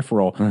 this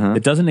peripheral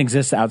that doesn't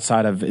exist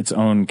outside of its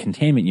own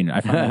containment unit.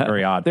 I find that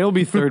very odd. There'll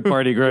be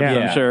third-party grips,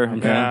 I'm sure.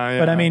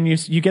 But I mean,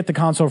 you get the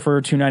console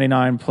for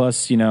 $299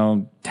 plus,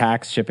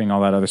 tax, shipping,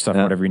 all that other stuff,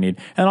 whatever you need.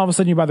 And all of a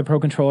sudden you buy the Pro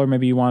controller,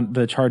 maybe you want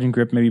the charging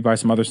grip, maybe you buy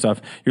some other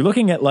stuff. You're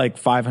looking at like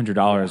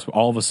 $500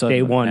 all of a sudden.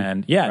 Day one.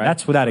 And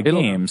that's without a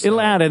game. So.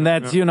 It'll add, and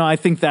that's, I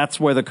think that's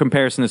where the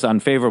comparison is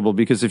unfavorable,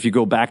 because if you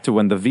go back to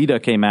when the Vita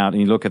came out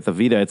and you look at the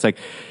Vita, it's like,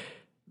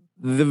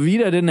 the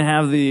Vita didn't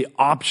have the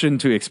option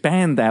to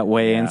expand that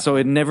way, and so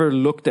it never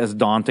looked as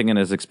daunting and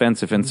as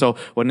expensive. And so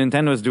what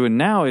Nintendo is doing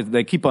now is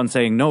they keep on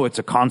saying, no, it's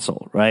a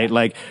console, right?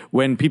 Like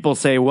when people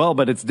say, well,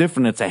 but it's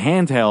different, it's a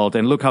handheld,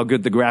 and look how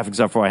good the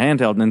graphics are for a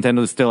handheld,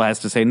 Nintendo still has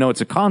to say, no,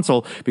 it's a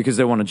console, because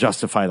they want to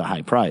justify the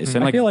high price.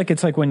 And I feel like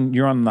it's like when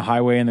you're on the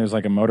highway and there's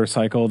like a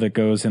motorcycle that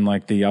goes in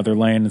like the other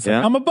lane. It's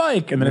like, I'm a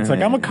bike. And then it's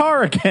like, I'm a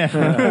car again.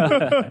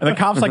 And the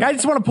cop's like, I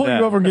just want to pull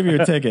you over and give you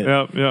a ticket.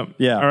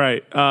 Yeah. All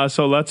right.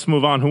 So let's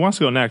move on. Who wants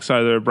to go next?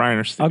 Either Brian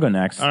or Steve. I'll go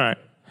next. All right.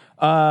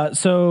 You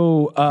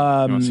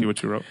want to see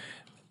what you wrote?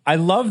 I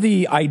love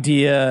the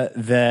idea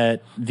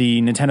that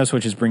the Nintendo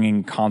Switch is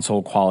bringing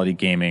console quality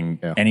gaming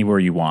anywhere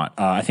you want.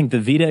 I think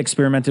the Vita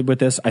experimented with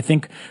this. I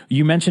think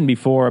you mentioned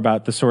before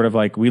about the sort of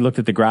like, we looked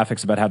at the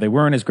graphics about how they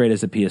weren't as great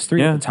as the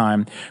PS3 at the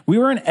time. We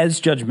weren't as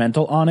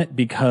judgmental on it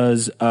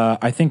because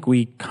I think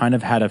we kind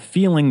of had a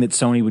feeling that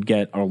Sony would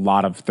get a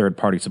lot of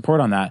third-party support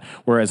on that.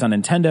 Whereas on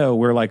Nintendo,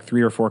 we're like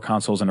 3 or 4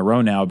 consoles in a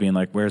row now being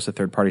like, where's the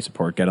third-party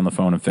support? Get on the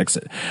phone and fix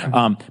it.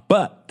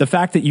 But the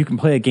fact that you can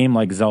play a game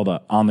like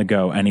Zelda on the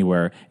go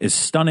anywhere is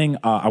stunning.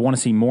 I want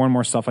to see more and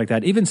more stuff like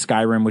that. Even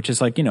Skyrim, which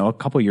is like, a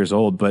couple years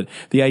old, but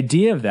the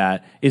idea of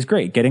that is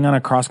great. Getting on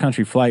a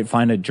cross-country flight,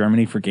 flying to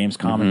Germany for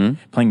Gamescom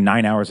and playing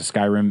 9 hours of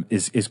Skyrim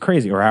is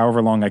crazy, or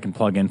however long I can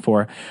plug in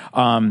for.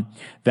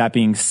 That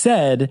being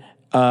said,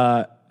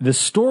 the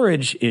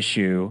storage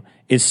issue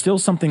is still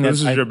something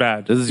that's... This is your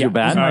bad. This is your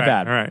bad? This is my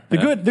bad. All right.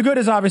 The good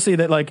is obviously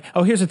that like,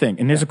 here's the thing,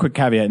 and here's a quick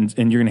caveat,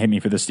 and you're going to hate me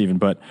for this, Steven,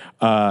 but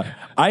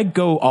I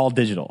go all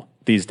digital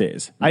these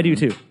days. I do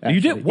too. Actually.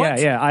 You do? What?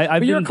 Yeah.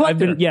 You're a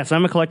collector. Yes,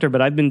 I'm a collector,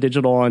 but I've been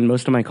digital on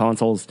most of my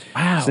consoles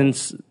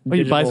since. Well,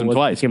 you buy them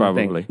twice,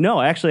 probably. No,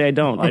 actually, I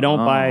don't. I don't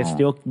buy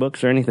steel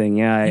books or anything.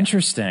 Yeah.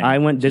 Interesting. I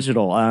went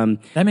digital.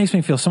 That makes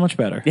me feel so much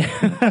better.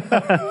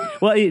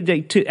 Well,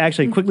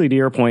 actually, quickly to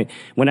your point,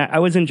 when I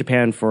was in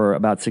Japan for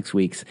about 6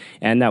 weeks,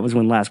 and that was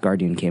when Last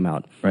Guardian came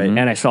out, right?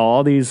 And I saw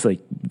all these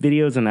like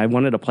videos, and I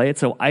wanted to play it,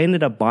 so I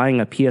ended up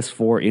buying a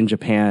PS4 in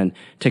Japan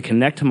to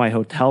connect to my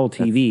hotel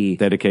TV,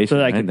 dedication, so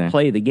that I could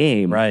play the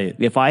game. Right.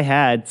 If I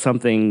had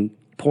something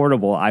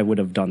portable, I would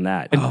have done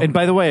that. And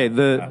by the way,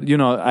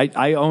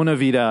 I own a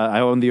Vita.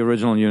 I own the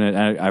original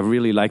unit. I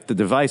really like the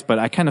device, but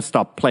I kind of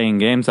stopped playing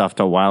games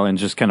after a while and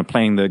just kind of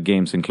playing the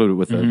games included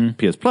with the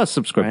PS Plus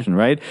subscription,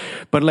 right?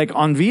 But like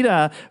on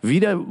Vita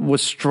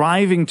was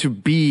striving to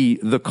be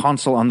the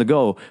console on the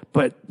go,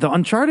 but the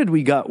Uncharted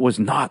we got was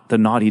not the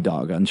Naughty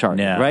Dog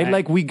Uncharted, right?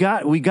 Like we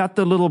got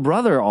the little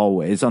brother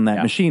always on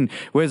that machine,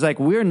 whereas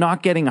like we're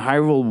not getting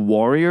Hyrule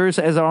Warriors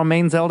as our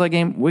main Zelda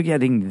game. We're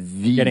getting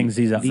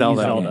Zelda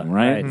game,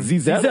 right?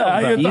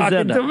 Zelda, you're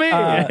talking to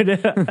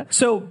me.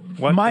 So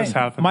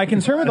my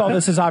concern with all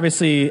this is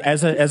obviously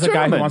as a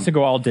guy who wants to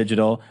go all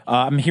digital,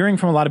 I'm hearing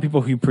from a lot of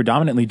people who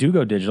predominantly do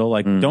go digital,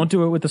 like don't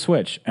do it with the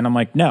Switch. And I'm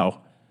like,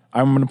 no,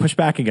 I'm going to push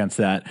back against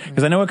that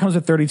because I know it comes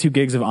with 32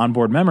 gigs of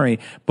onboard memory,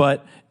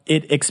 but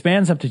it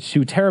expands up to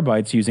 2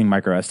 terabytes using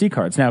micro SD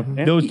cards. Now,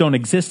 those don't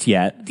exist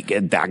yet.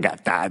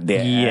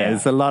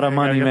 It's a lot of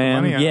money,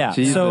 man. Yeah.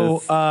 Jesus.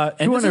 So,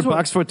 $200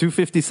 for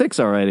 256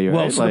 already, right?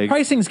 Well, so the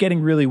pricing's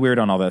getting really weird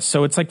on all this.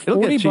 So it's like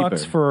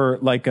 $40 for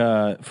like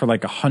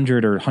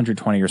 100 or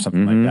 120 or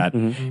something like that.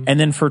 And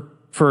then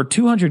for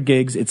 200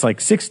 gigs, it's like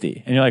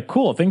 60. And you're like,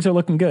 cool, things are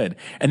looking good.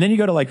 And then you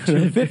go to like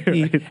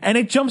 250 and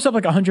it jumps up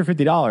like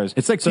 $150.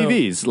 It's like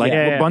TVs.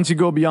 Like once you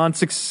go beyond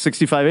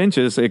 65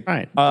 inches, it's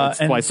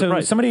twice the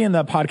price. Somebody in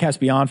the Podcast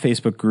Beyond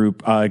Facebook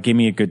group gave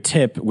me a good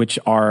tip, which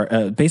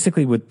are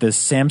basically with the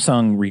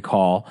Samsung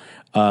recall,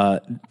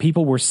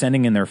 people were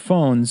sending in their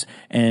phones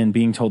and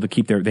being told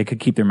to they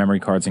could keep their memory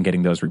cards and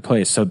getting those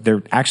replaced. So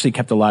they're actually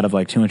kept a lot of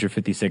like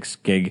 256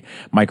 gig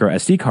micro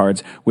SD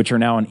cards, which are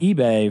now on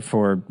eBay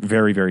for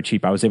very, very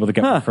cheap. I was able to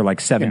get one for like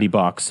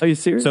 $70. Are you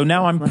serious? So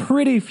now I'm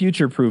pretty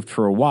future-proofed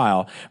for a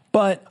while.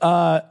 But,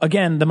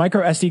 again, the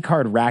micro SD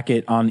card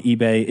racket on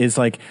eBay is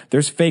like,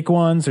 there's fake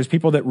ones. There's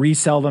people that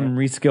resell them,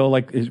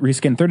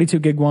 reskin 32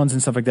 gig ones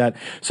and stuff like that.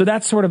 So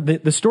that's sort of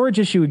the storage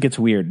issue. It gets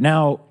weird.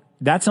 Now,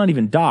 that's not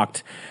even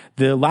docked.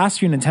 The last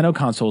few Nintendo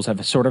consoles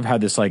have sort of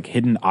had this like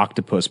hidden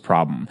octopus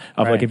problem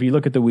of like, if you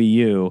look at the Wii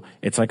U,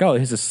 it's like, oh,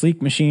 here's a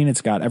sleek machine.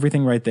 It's got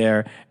everything right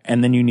there.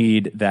 And then you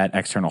need that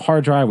external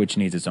hard drive, which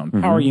needs its own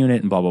power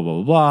unit and blah, blah,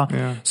 blah, blah, blah.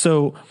 Yeah.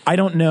 So I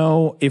don't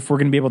know if we're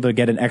going to be able to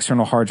get an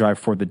external hard drive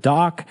for the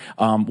dock.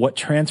 What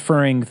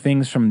transferring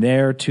things from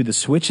there to the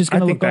Switch is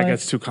going to look like. I think that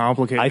gets too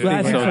complicated. I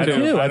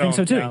think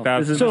so too.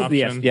 That's an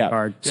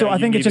option. So I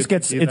think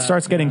it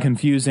starts getting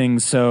confusing.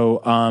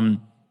 So,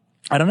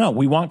 I don't know.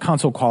 We want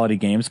console quality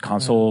games.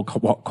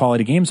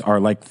 Quality games are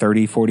like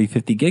 30, 40,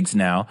 50 gigs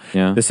now.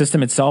 Yeah. The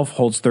system itself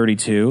holds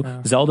 32.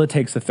 Zelda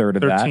takes a third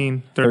of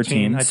 13, that.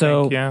 13. I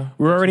so think,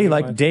 we're already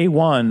like day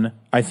one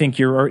I think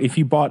if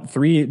you bought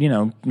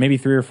maybe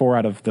 3 or 4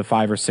 out of the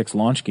 5 or 6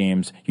 launch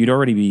games, you'd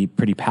already be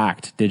pretty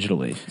packed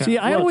digitally. See,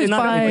 I always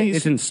buy.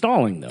 It's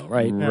installing though,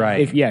 right?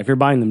 Right. If you're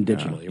buying them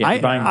digitally. Yeah,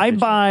 I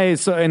buy,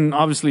 and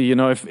obviously,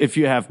 if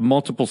you have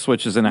multiple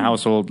Switches in a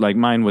household like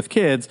mine with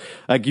kids,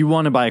 like you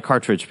want to buy a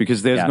cartridge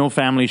because there's no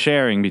family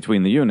sharing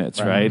between the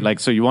units, right? Like,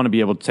 so you want to be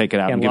able to take it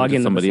out and give it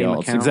to somebody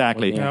else.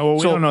 Exactly. Yeah, well,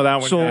 we don't know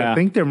that one. I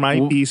think there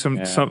might be some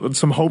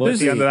hope at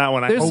the end of that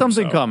one. There's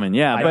something coming,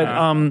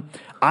 but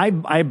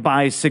I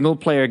buy single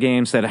player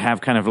games that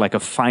have kind of like a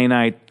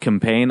finite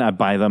campaign. I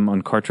buy them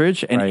on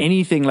cartridge, and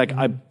anything like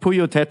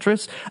Puyo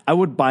Tetris, I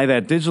would buy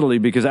that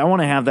digitally because I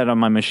want to have that on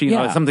my machine.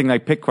 Or something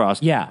like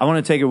Picross, I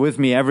want to take it with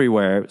me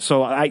everywhere.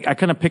 So I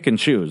kind of pick and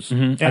choose.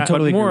 I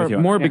totally agree with you.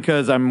 More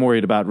because I'm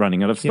worried about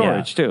running out of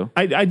storage too.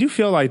 I do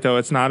feel like though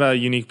it's not a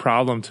unique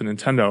problem to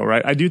Nintendo,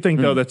 right? I do think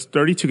though that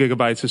 32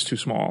 gigabytes is too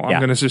small. I'm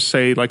going to just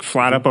say like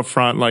flat up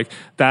front, like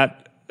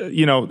that.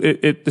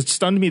 It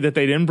stunned me that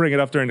they didn't bring it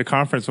up during the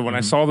conference. But when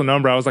I saw the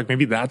number, I was like,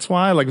 maybe that's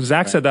why. Like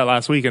Zach said that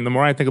last week, and the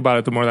more I think about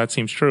it, the more that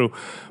seems true.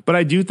 But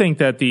I do think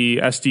that the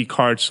SD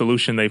card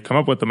solution they've come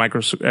up with, the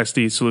micro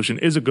SD solution,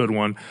 is a good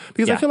one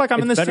because I feel like I'm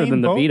in the same boat. Better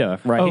than the Vita,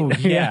 right? Oh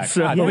yeah,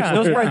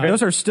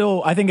 those are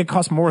still. I think it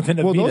costs more than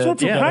a Vita. Well, those are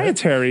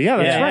proprietary. Yeah,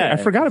 that's right. I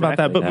forgot about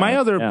that. But my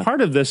other part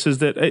of this is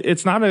that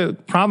it's not a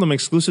problem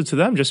exclusive to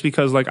them. Just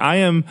because, like, I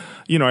am,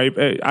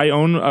 I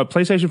own a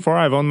PlayStation 4.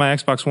 I've owned my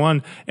Xbox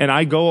One, and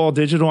I go all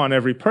digital on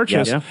every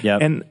purchase.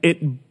 And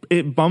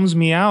it bums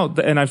me out,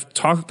 and I've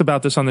talked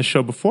about this on the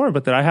show before,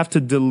 but that I have to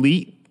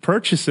delete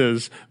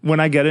purchases when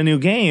I get a new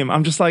game.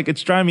 I'm just like,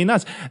 it's driving me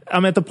nuts.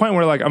 I'm at the point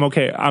where like,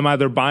 I'm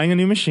either buying a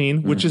new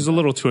machine, which is a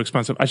little too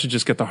expensive. I should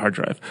just get the hard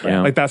drive.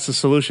 Like that's the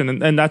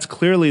solution. And that's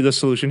clearly the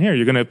solution here.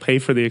 You're going to pay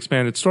for the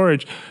expanded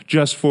storage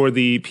just for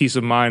the peace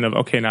of mind of,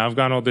 okay, now I've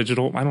gone all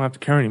digital. I don't have to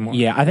care anymore.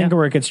 Yeah. I think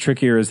where it gets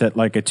trickier is that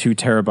like a 2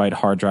 terabyte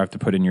hard drive to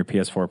put in your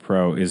PS4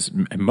 Pro is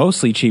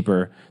mostly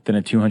cheaper than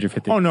a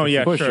 250. Oh no.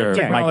 Yeah, sure.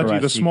 Technology,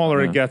 the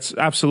smaller it gets.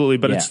 Absolutely.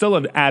 But it's still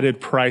an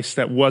added price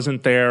that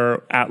wasn't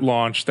there at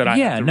launch that I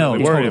have to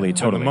really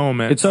totally. The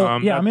moment. So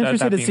I'm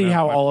interested to see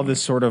how all of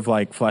this sort of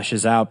like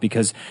fleshes out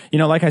because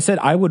like I said,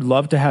 I would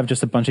love to have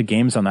just a bunch of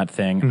games on that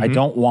thing. I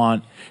don't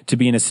want to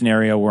be in a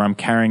scenario where I'm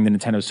carrying the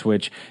Nintendo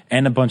Switch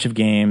and a bunch of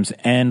games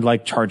and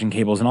like charging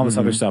cables and all this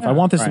other stuff. I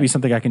want this to be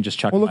something I can just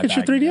chuck. Well, look at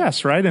your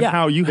 3DS, right? And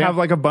how you have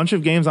like a bunch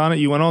of games on it.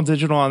 You went all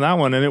digital on that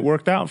one, and it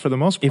worked out for the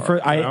most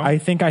part. I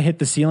think I hit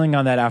the ceiling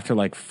on that after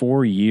like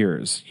 4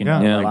 years.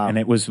 And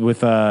it was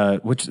with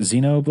which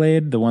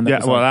Xenoblade, the one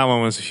that that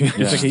one was huge.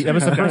 That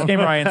was the first game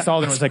where I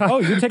installed it and was like, oh,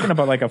 you're taking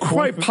about like a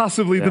quite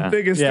possibly the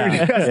biggest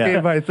 3DS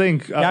game, I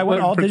think. I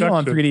went all digital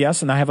on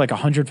 3DS, and I have like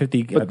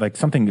 150, like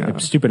something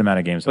stupid amount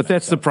of games. But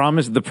that's the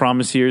promise. The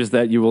promise here is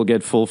that you will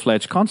get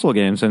full-fledged console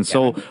games. And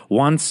so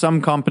once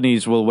some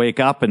companies will wake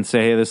up and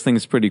say, hey, this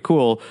thing's pretty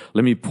cool,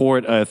 let me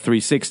port a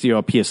 360 or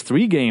a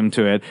PS3 game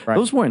to it.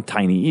 Those weren't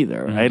tiny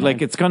either, right?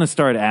 Like it's going to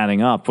start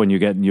adding up when you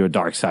get your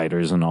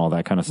Darksiders and all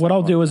that kind of stuff. What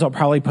I'll do is I'll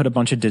probably put a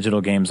bunch of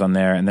digital games on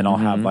there, and then I'll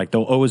have like,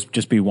 there'll always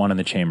just be one in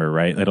the chamber,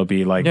 right? It'll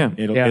be like,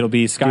 it'll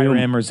be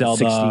Skyrim or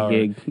Zelda. 60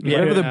 gig.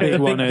 Whatever the big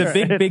one is.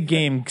 The big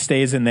game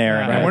stays in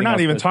there. And we're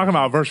not even talking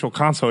about Virtual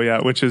Console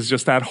yet, which is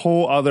just that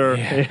whole other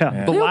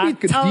black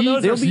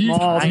they'll be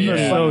tiny.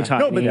 So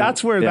tiny. No, but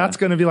that's where that's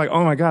going to be like,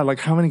 oh my God, like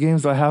how many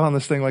games do I have on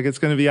this thing? Like it's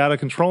going to be out of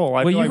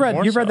control.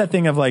 You've read that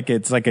thing of like,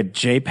 it's like a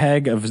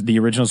JPEG of the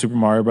original Super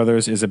Mario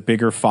Brothers is a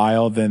bigger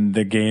file than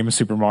the game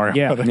Super Mario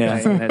Brothers.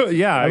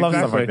 I love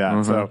stuff like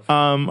that. So,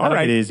 all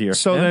right. Easier.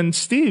 So then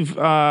Steven,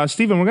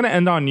 we're going to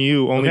end on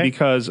you only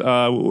because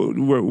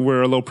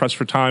we're a little pressed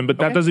for time, but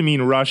that doesn't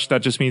mean rush.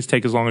 That just means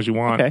take as long as you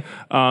want.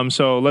 Okay.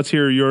 So let's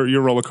hear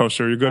your roller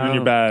coaster. Your good and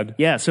your bad.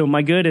 Yeah. So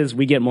my good is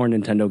we get more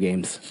Nintendo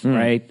games,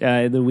 right?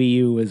 The Wii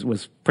U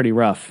was pretty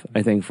rough,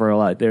 I think, for a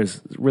lot.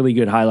 There's really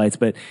good highlights,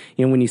 but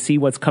when you see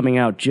what's coming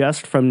out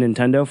just from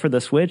Nintendo for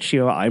the Switch,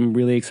 I'm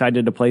really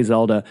excited to play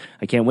Zelda.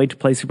 I can't wait to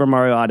play Super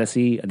Mario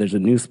Odyssey. There's a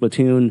new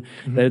Splatoon.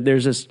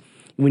 There's just,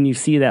 when you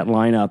see that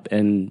lineup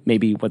and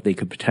maybe what they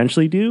could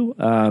potentially do,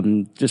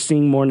 just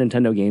seeing more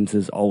Nintendo games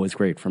is always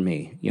great for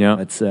me.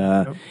 It's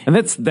and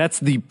that's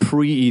the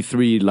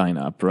pre-E3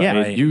 lineup, right?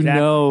 Yeah,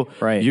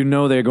 you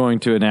know they're going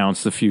to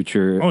announce the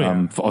future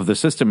of the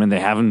system, and we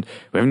haven't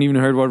even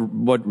heard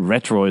what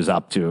Retro is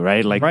up to,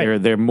 right? Like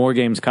there are more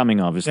games coming,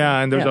 obviously.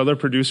 Yeah, and there's other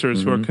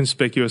producers who are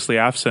conspicuously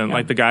absent,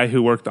 like the guy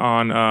who worked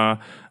on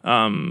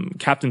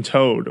Captain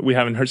Toad. We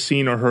haven't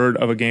seen or heard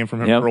of a game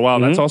from him for a while.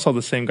 That's also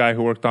the same guy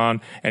who worked on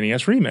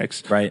NES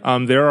Remix. Right.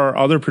 There are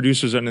other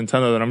producers at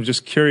Nintendo that I'm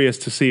just curious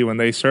to see when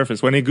they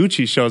surface. When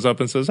Iguchi shows up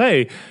and says,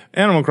 "Hey,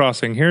 Animal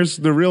Crossing, here's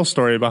the real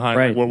story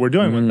behind what we're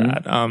doing with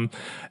that,"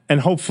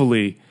 and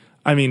hopefully.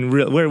 I mean,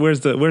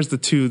 where's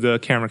the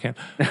camera cam?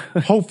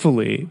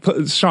 Hopefully,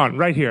 Sean,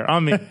 right here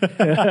on me,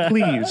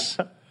 please.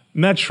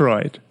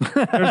 Metroid.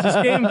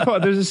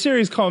 There's a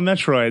series called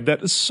Metroid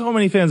that so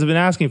many fans have been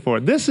asking for.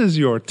 This is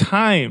your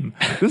time.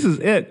 This is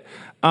it.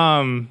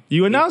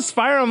 You announced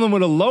Fire Emblem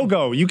with a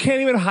logo. You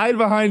can't even hide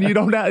behind. We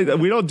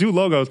don't do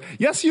logos.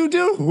 Yes, you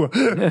do. All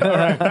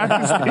right,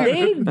 back to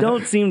Steve. They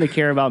don't seem to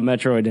care about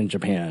Metroid in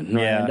Japan.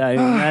 Right? Yeah. I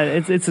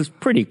mean, it's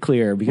pretty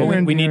clear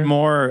because We need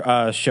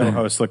more show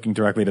hosts looking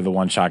directly to the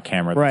one-shot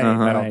camera.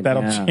 Right.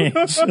 That'll change.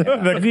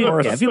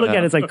 if you look at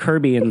it, it's like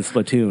Kirby and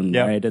Splatoon,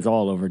 Yep. right? It's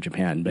all over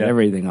Japan, but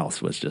everything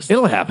else was just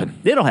It'll happen.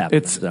 It will happen.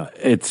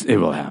 It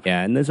will happen.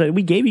 Yeah, and like,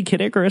 we gave you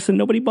Kid Icarus and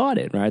nobody bought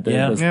it, right?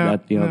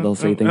 They'll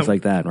say things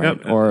like that, right?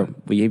 Or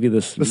we gave you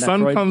this. The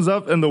sun comes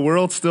up and the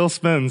world still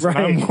spins. Right.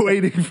 I'm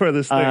waiting for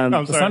this thing. I'm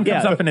The sorry. sun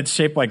comes up and it's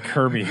shaped like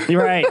Kirby.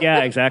 Right,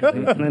 yeah, exactly.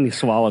 And then he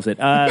swallows it.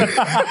 I'm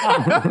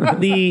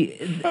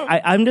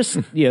just,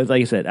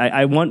 like I said,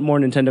 I want more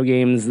Nintendo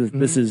games.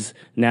 This is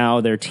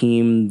now their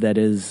team that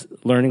is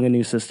learning a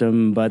new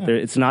system, but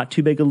it's not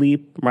too big a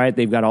leap, right?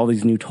 They've got all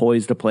these new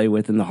toys to play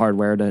with in the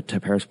hardware to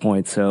Paris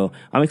Point, so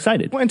I'm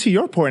excited. Well, and to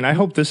your point, I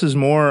hope this is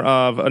more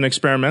of an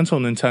experimental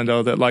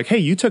Nintendo that like, hey,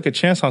 you took a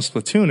chance on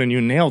Splatoon and you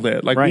nailed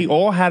it. Like we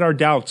all had our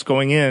doubts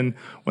going in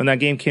when that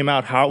game came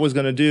out, how it was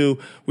going to do.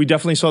 We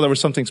definitely saw there was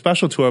something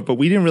special to it, but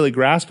we didn't really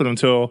grasp it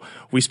until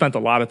we spent a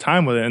lot of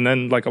time with it. And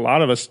then like a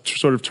lot of us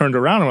sort of turned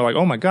around and were like,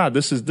 oh my God,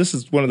 this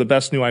is one of the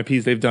best new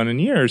IPs they've done in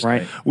years.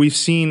 Right. We've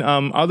seen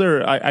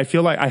I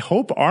feel like I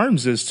hope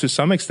ARMS is to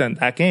some extent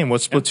that game.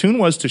 What Splatoon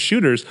was to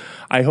shooters,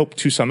 I hope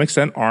to some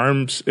extent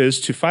ARMS is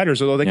to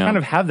fighters, although they kind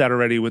of have that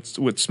already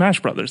with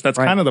Smash Brothers. That's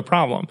kind of the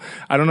problem.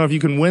 I don't know if you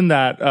can win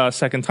that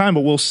second time,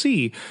 but we'll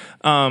see.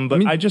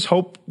 But I just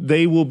hope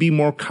they will be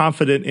more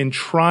confident in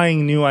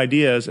trying new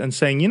ideas and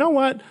saying, you know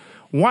what?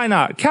 Why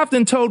not?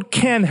 Captain Toad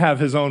can have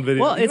his own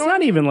video. Well, it's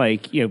not even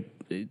like,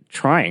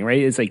 trying, right?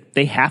 It's like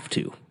they have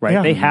to, right?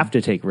 Yeah. They have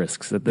to take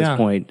risks at this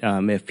point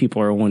if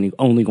people are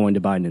only going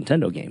to buy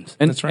Nintendo games.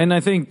 And, That's right. and I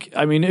think,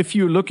 if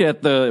you look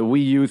at the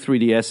Wii U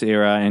 3DS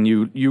era and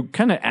you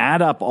kind of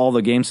add up all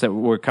the games that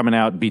were coming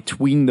out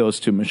between those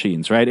two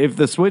machines, right? If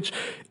the Switch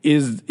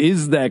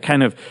is that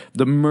kind of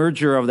the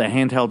merger of the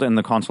handheld and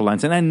the console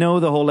lines, and I know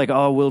the whole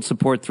we'll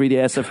support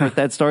 3DS. I've heard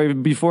that story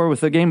before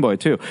with the Game Boy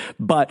too,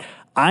 but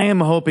I am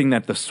hoping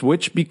that the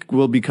Switch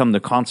will become the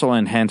console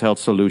and handheld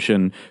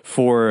solution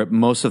for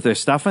most of their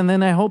stuff. And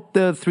then I hope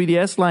the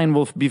 3DS line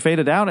will be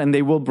faded out and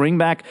they will bring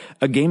back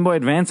a Game Boy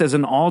Advance as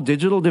an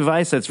all-digital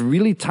device that's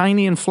really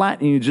tiny and flat,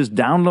 and you just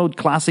download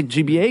classic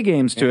GBA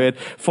games to it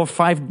for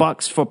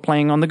 $5 for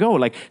playing on the go.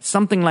 Like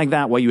something like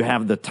that, where you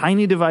have the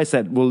tiny device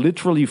that will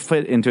literally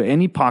fit into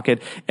any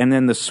pocket, and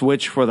then the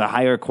Switch for the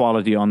higher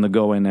quality on the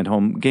go and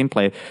at-home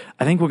gameplay.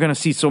 I think we're going to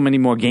see so many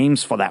more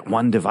games for that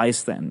one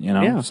device then,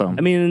 Yeah. So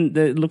I mean,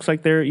 it looks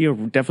like they're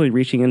definitely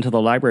reaching into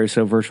the library.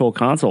 So Virtual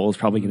Console is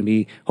probably going to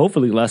be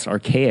hopefully less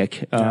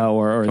archaic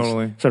or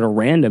totally. sort of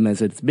random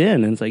as it's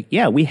been. And it's like,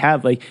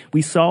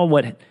 we saw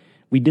what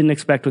we didn't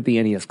expect with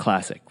the NES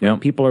Classic. Yeah.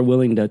 People are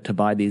willing to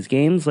buy these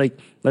games. Like,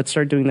 let's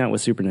start doing that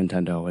with Super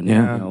Nintendo and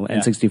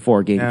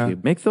N64,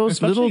 GameCube. make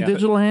those little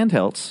digital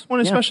handhelds. Well,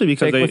 especially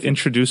because Take they with you.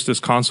 introduced this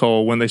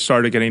console when they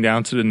started getting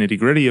down to the nitty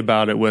gritty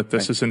about it with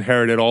this has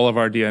inherited all of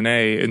our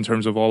DNA in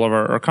terms of all of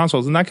our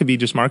consoles. And that could be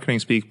just marketing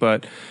speak.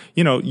 But,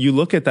 you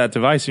look at that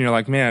device and you're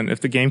like, man, if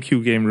the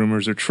GameCube game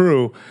rumors are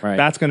true,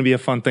 that's going to be a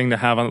fun thing to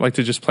have on, like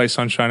to just play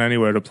Sunshine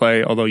Anywhere to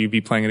play, although you'd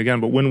be playing it again.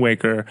 But Wind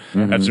Waker,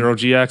 F-Zero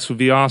GX would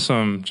be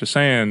awesome. Just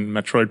saying,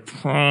 Metroid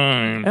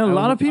Prime. And a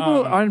lot of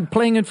people are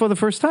playing it for the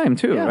first time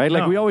too, right?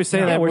 Like we always say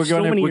that we're we're so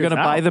going many to years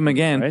buy out, them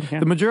again. right? Yeah.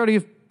 The majority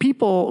of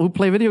people who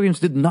play video games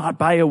did not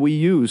buy a Wii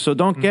U, so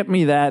don't get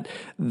me that.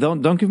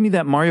 Don't give me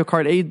that Mario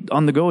Kart 8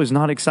 on the go is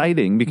not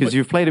exciting because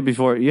you've played it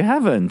before. You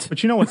haven't.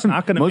 But you know what's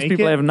not going to Most make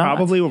people it? have not.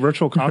 Probably with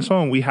Virtual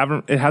Console, and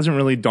it hasn't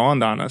really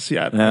dawned on us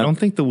yet. I don't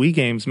think the Wii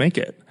games make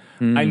it.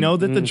 I know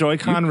that the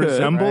Joy-Con You could,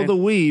 resemble right? the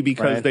Wii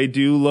because they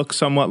do look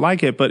somewhat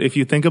like it, but if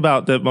you think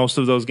about that most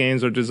of those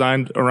games are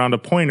designed around a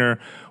pointer,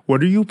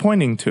 what are you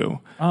pointing to?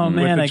 Oh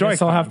man, I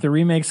guess I'll Joy-Con? have to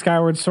remake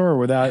Skyward Sword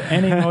without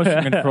any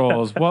motion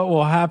controls. What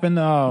will happen?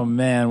 Oh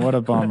man, what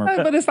a bummer.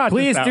 But it's not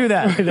Please just do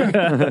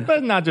that.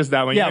 But not just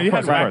that one. Yeah, You of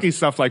had course. wacky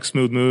stuff like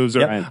Smooth Moves.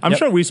 Or I'm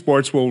sure Wii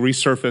Sports will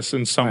resurface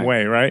in some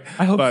way, right?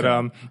 I hope but,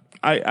 so.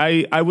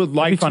 I would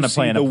like fun to to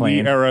play see in a the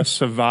plane. Wii era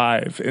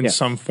survive in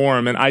some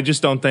form, and I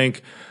just don't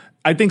think.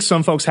 I think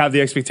some folks have the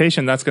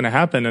expectation that's going to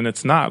happen, and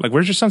it's not. Like,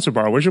 where's your sensor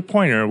bar? Where's your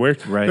pointer?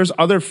 There's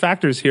other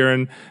factors here,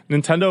 and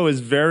Nintendo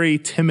is very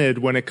timid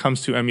when it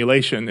comes to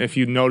emulation. If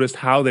you noticed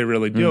how they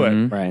really do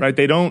it, right?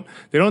 They don't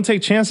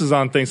take chances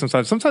on things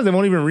sometimes. Sometimes they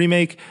won't even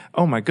remake.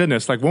 Oh my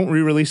goodness! Like, won't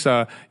re-release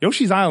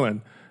Yoshi's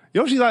Island.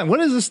 Yoshi's Island. What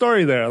is the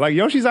story there? Like,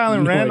 Yoshi's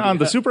Island ran on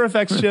the Super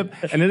FX chip,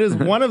 and it is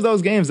one of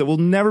those games that will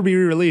never be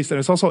re-released, and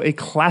it's also a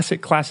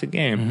classic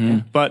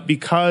game. But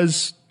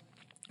because,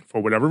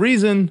 for whatever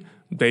reason,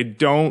 They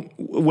don't,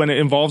 when it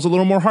involves a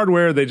little more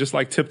hardware, they just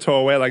like tiptoe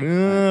away, like,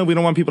 we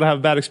don't want people to have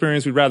a bad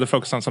experience. We'd rather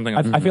focus on something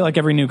else. I feel like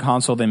every new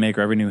console they make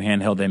or every new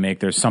handheld they make,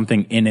 there's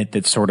something in it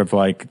that's sort of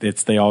like,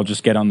 they all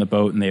just get on the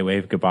boat and they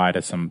wave goodbye to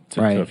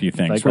a few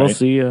things. Like, right? we'll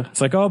see you. It's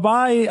like,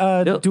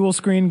 buy dual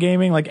screen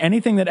gaming. Like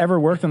anything that ever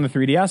worked on the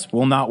 3DS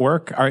will not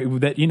work.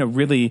 That,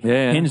 really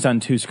hinged on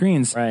two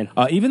screens. Right.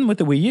 Even with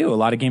the Wii U, a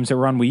lot of games that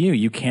were on Wii U,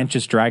 you can't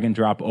just drag and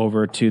drop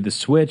over to the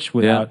Switch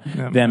without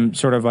them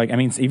sort of like,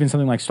 even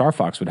something like Star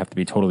Fox would have to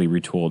be totally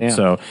retooled.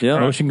 So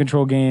motion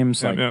control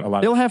games, a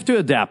lot. They'll have to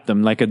adapt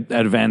them, like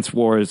Advance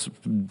Wars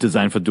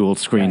designed for dual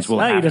screens will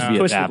have to be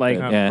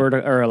adapted.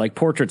 Or like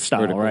portrait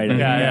style, right?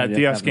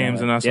 DS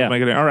games and us will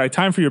make it. All right,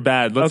 time for your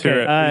bad. Let's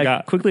hear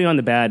it. Quickly on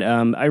the bad,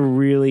 I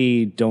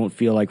really don't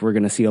feel like we're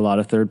going to see a lot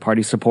of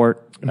third-party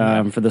support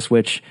for the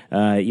Switch.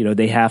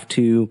 They have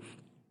to,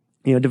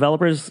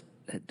 developers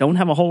don't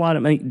have a whole lot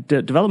of money.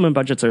 Development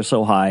budgets are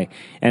so high,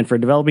 and for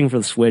developing for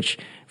the Switch,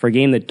 for a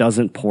game that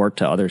doesn't port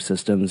to other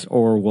systems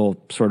or will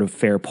sort of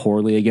fare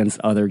poorly against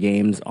other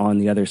games on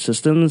the other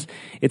systems,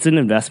 it's an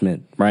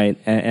investment, right?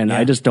 And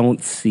I just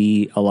don't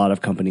see a lot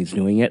of companies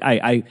doing it.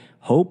 I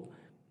hope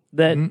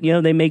that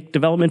they make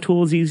development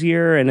tools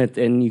easier,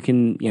 and you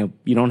can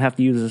you don't have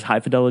to use this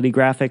high fidelity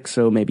graphics,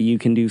 so maybe you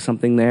can do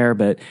something there.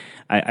 But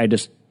I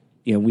just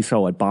we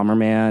saw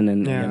Bomberman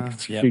and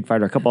Street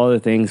Fighter, a couple other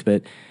things,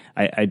 but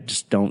I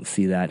just don't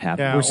see that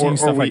happening. Yeah, we're seeing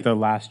stuff like the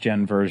last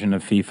gen version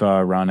of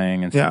FIFA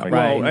running and stuff like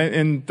that. Well,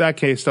 in that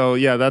case, though,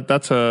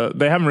 that's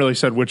they haven't really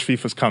said which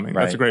FIFA's coming.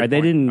 Right. That's a great point.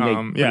 They didn't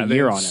put a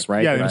year on it,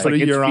 right? Yeah, they put a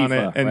year on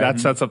it, and that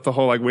sets up the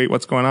whole wait,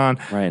 what's going on?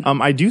 Right.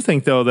 I do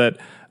think though that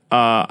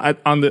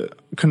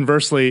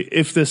conversely,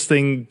 if this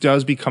thing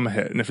does become a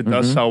hit and if it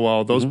does sell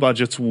well, those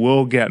budgets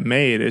will get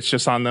made. It's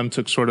just on them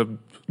to sort of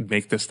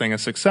make this thing a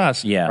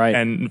success. Yeah. Right.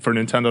 And for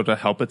Nintendo to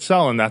help it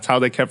sell. And that's how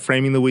they kept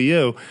framing the Wii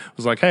U. It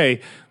was like, hey,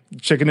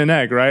 chicken and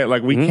egg, right?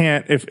 Like we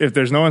can't, if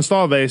there's no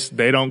install base,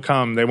 they don't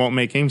come. They won't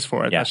make games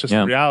for it. That's just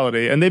the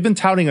reality. And they've been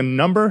touting a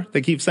number.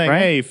 They keep saying,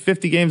 hey,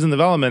 50 games in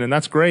development, and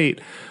that's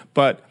great.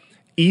 But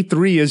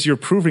E3 is your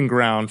proving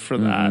ground for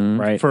that.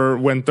 Right. For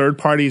when third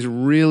parties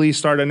really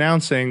start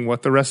announcing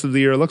what the rest of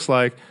the year looks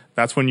like,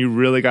 that's when you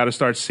really got to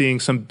start seeing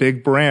some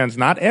big brands,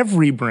 not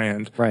every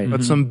brand,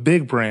 but some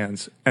big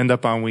brands end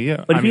up on Wii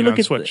U. But if you look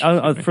at Switch,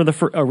 for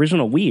the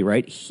original Wii,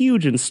 right,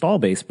 huge install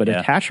base, but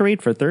attach rate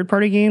for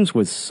third-party games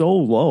was so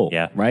low,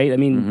 right? I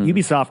mean,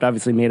 Ubisoft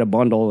obviously made a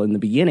bundle in the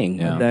beginning,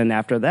 but then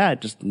after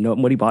that, just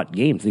nobody bought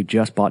games. They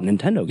just bought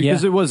Nintendo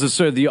games. Because it was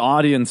the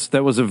audience,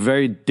 that was a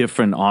very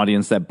different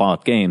audience that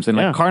bought games. And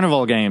like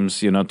Carnival Games,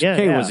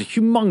 2K was a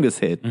humongous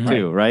hit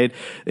too, right?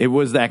 It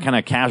was that kind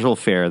of casual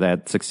fare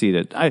that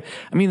succeeded. I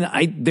mean,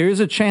 there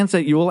is a chance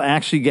that you will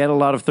actually get a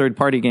lot of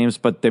third-party games,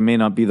 but they may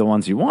not be the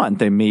ones you want.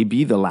 They may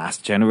be the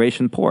last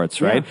generation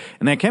ports, right?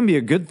 And that can be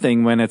a good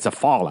thing when it's a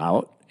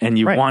Fallout and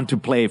you want to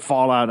play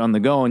Fallout on the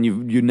go and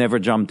you never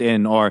jumped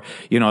in, or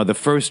the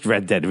first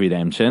Red Dead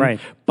Redemption. Right.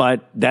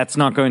 But that's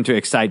not going to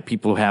excite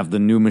people who have the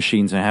new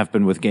machines and have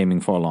been with gaming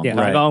for a long time.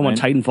 Like, I want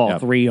Titanfall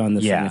 3 on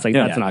this thing. It's like,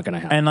 that's not going to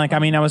happen.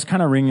 And I was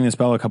kind of ringing this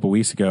bell a couple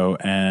weeks ago,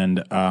 and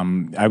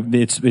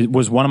it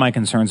was one of my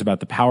concerns about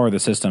the power of the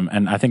system.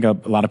 And I think a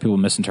lot of people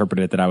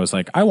misinterpreted it, that I was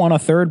like, I want a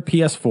third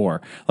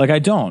PS4. Like, I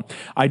don't.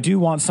 I do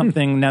want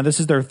something. Now, this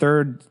is their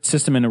third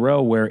system in a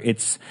row where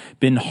it's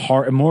been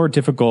more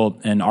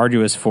difficult and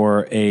arduous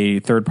for a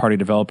third-party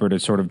developer to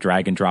sort of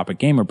drag and drop a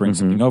game or bring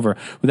something over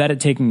without it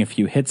taking a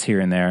few hits here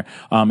and there.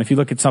 If you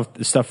look at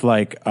stuff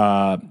like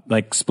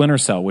Splinter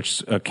Cell,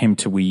 which came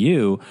to Wii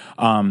U,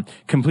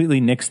 completely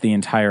nixed the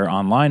entire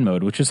online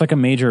mode, which is like a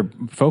major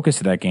focus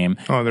of that game.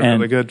 Oh, they're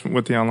really good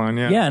with the online,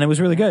 Yeah, and it was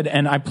really good.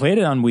 And I played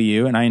it on Wii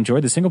U, and I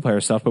enjoyed the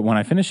single-player stuff, but when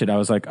I finished it, I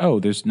was like, oh,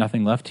 there's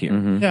nothing left here.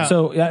 Yeah.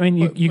 So, I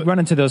mean, you run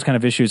into those kind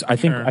of issues. I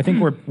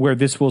think where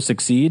this will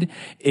succeed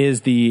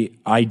is the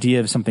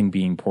idea of something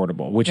being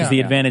portable, which is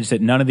the advantage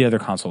that none of the other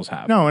consoles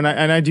have. No, and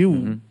I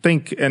do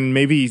think, and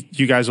maybe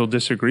you guys will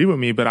disagree with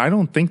me, but I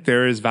don't think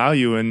there is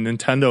value in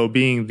Nintendo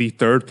being the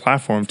third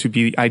platform to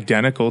be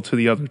identical to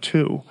the other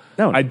two.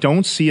 No. I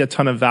don't see a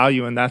ton of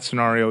value in that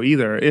scenario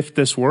either. If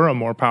this were a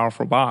more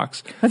powerful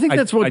box, I think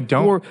that's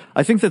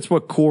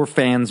what core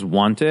fans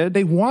wanted.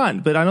 They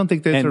want, but I don't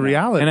think that's a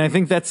reality. And I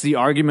think that's the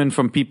argument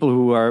from people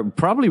who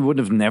probably would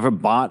have never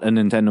bought a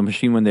Nintendo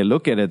machine. When they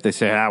look at it, they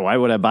say, why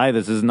would I buy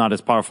this? This is not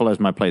as powerful as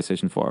my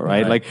PlayStation 4,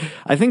 right? Like,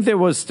 I think there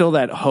was still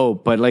that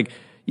hope, but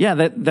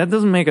that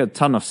doesn't make a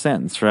ton of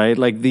sense, right?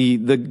 Like the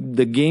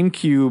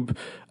GameCube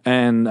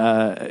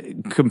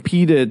and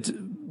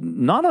competed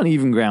not on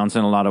even grounds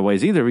in a lot of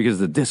ways either, because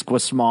the disc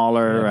was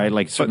smaller, right?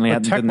 Like certainly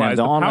didn't have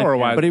the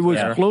online, but it was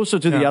closer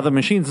to the other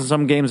machines. And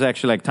some games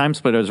actually, like Time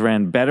Splitters,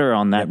 ran better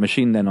on that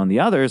machine than on the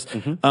others.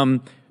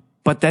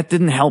 But that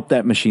didn't help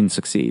that machine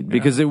succeed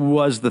because it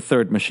was the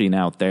third machine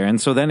out there.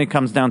 And so then it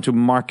comes down to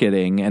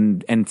marketing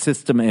and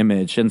system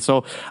image. And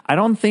so I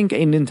don't think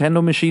a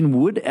Nintendo machine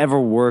would ever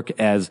work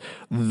as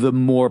the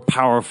more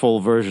powerful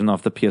version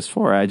of the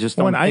PS4. I just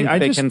don't think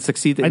they can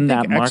succeed in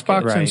that market.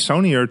 Xbox and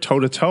Sony are toe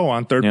to toe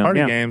on third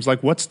party games.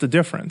 Like, what's the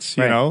difference?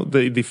 You know,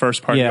 the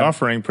first party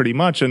offering pretty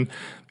much. And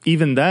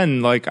even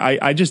then, like,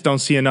 I just don't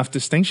see enough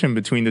distinction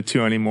between the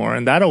two anymore.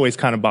 And that always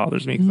kind of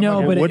bothers me. No,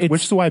 like, but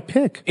which do I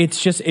pick?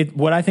 It's just,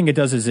 what I think it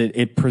does is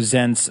it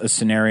presents a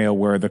scenario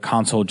where the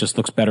console just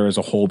looks better as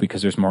a whole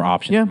because there's more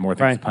options and more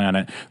things to play on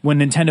it. When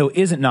Nintendo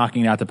isn't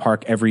knocking it out the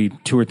park every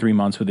 2 or 3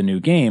 months with a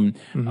new game,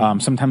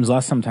 sometimes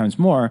less, sometimes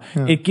more,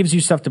 it gives you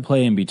stuff to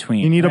play in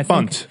between. You need a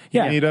bunt.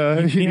 You need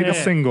a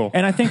single.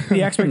 And I think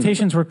the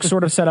expectations were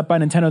sort of set up by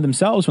Nintendo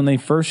themselves when they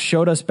first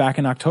showed us back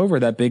in October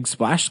that big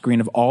splash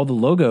screen of all the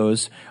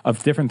logos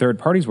of different third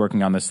parties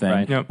working on this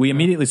thing. Right. We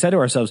immediately said to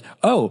ourselves,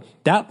 oh,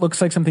 that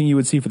looks like something you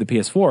would see for the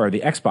PS4 or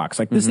the Xbox.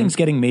 Like, this thing's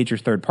getting major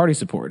third party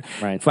support.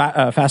 Right.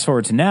 Fast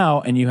forward to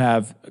now, and you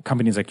have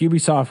companies like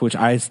Ubisoft, which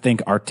I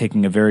think are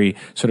taking a very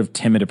sort of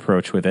timid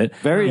approach with it.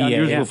 Very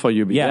unusual for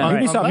Ubisoft. Yeah,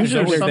 Ubisoft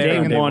usually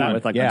day one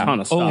with like a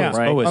ton of stuff,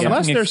 right?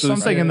 Unless there's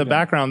something in the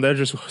background, they're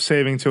just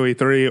saving to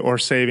E3 or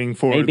saving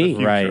for the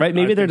future. Right.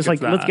 Maybe they're just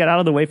like, let's get out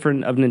of the way of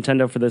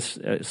Nintendo for this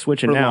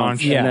Switch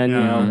announce, and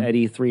then at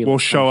E3 we'll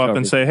show up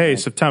and say, hey,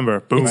 September,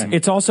 boom.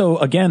 It's also,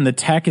 again, the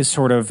tech is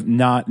sort of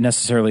not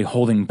necessarily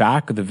holding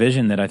back the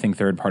vision that I think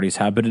third parties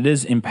have, but it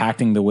is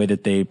impacting the way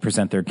that they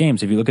present their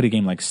games. If you look at a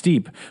game like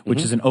Steep,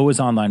 which is an always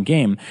online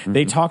game,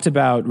 they talked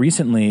about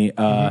recently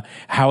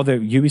how the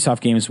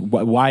Ubisoft games,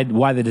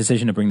 why the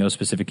decision to bring those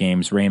specific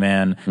games,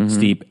 Rayman,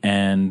 Steep,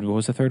 and what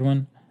was the third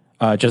one?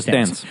 Just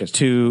Dance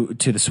to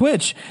the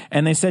Switch,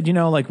 and they said,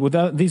 like,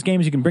 without these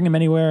games, you can bring them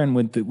anywhere, and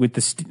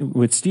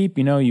with Steep,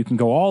 you can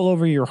go all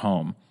over your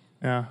home.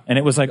 Yeah. And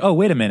it was like, oh,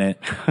 wait a minute.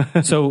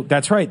 So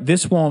that's right.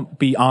 This won't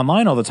be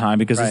online all the time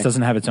because this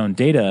doesn't have its own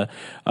data.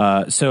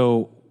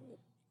 So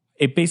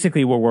it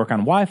basically will work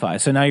on Wi-Fi.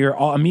 So now you're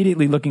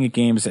immediately looking at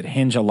games that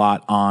hinge a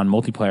lot on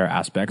multiplayer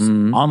aspects,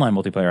 online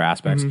multiplayer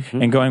aspects,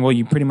 and going, well,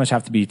 you pretty much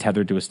have to be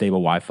tethered to a stable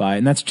Wi-Fi.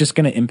 And that's just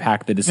going to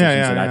impact the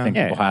decisions that I think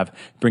people have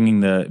bringing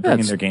their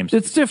games.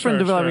 It's different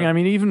developing. Sure. I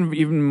mean,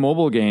 even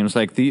mobile games,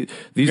 like these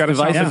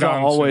devices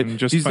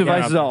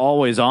are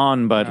always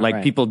on,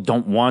 but people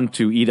don't want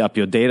to eat up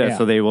your data,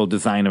 so they will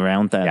design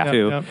around that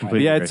too.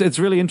 It's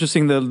really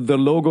interesting. The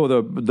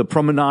logo, the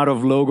promenade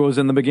of logos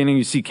in the beginning,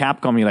 you see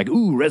Capcom, you're like,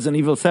 ooh, Resident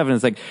Evil 7.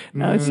 It's like,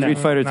 no, it's Street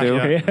Fighter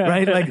 2,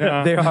 right? Like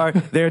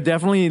they're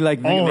definitely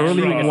like the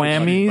early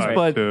whammies,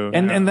 but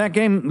and that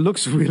game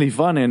looks really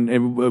fun and it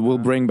will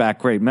bring back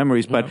great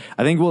memories. But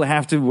I think we'll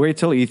have to wait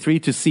till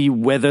E3 to see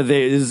whether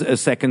there is a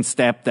second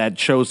step that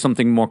shows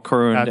something more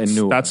current and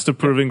new. That's the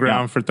proving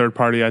ground for third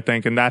party, I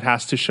think, and that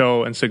has to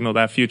show and signal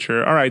that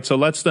future. All right, so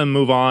let's then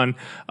move on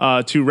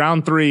to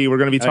round 3. We're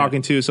going to be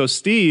talking to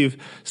Steven,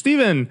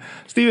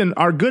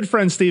 our good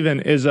friend Steven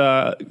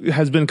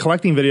has been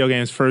collecting video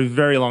games for a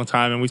very long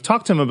time, and we've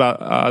talked to him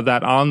about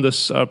that on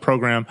this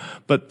program.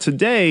 But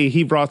today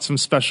he brought some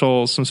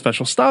special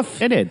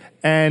stuff. It did,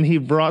 and he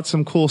brought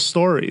some cool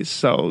stories.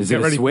 So is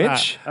get it ready a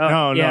Switch? No.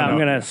 I'm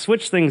gonna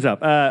switch things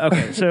up.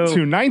 Okay, so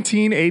to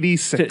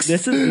 1986.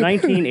 This is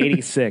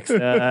 1986.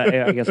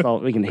 I guess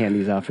we can hand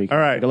these out. All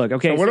right. Take a look.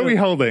 Okay, so what are we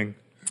holding?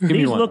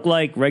 These look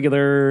like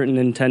regular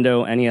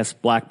Nintendo NES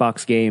black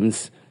box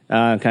games,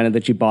 kind of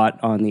that you bought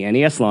on the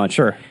NES launch.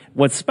 Sure.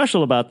 What's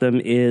special about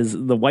them is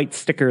the white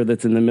sticker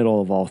that's in the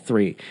middle of all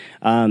three.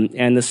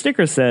 And the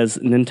sticker says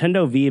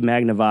Nintendo V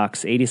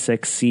Magnavox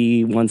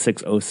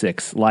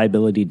 86C1606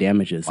 liability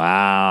damages.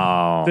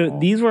 Wow. So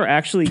these were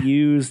actually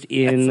used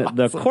in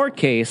the court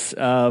case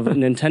of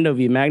Nintendo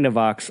V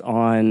Magnavox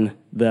on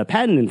the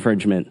patent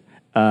infringement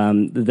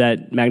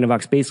that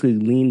Magnavox basically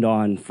leaned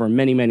on for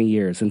many, many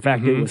years. In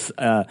fact, it was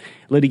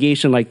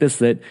litigation like this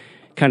that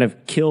kind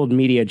of killed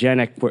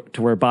Mediagenic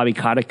to where Bobby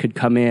Kotick could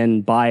come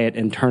in, buy it,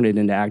 and turn it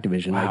into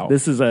Activision. Wow. Like,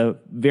 this is a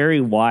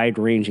very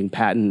wide-ranging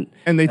patent.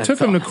 And they took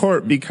him to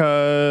court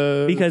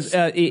because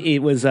it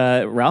was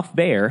Ralph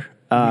Baer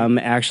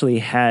actually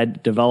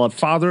had developed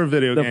father of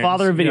video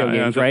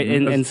games, right?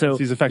 And so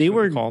they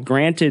were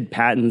granted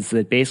patents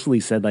that basically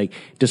said, like,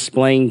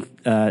 displaying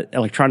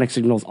electronic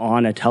signals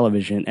on a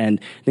television and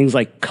things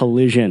like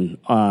collision,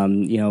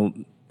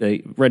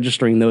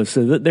 registering those.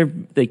 So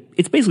that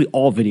it's basically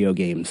all video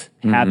games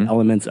have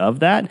elements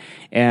of that.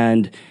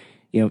 And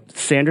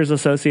Sanders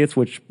Associates,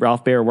 which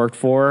Ralph Baer worked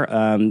for,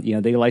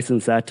 they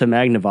licensed that to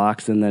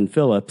Magnavox and then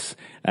Philips,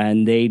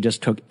 and they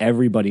just took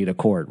everybody to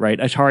court, right?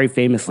 Atari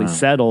famously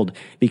settled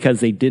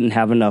because they didn't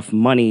have enough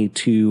money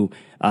to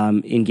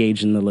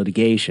engage in the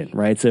litigation,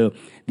 right? So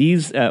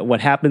these,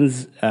 what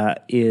happens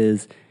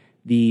is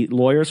the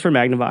lawyers for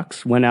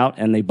Magnavox went out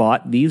and they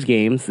bought these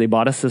games. They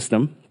bought a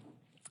system.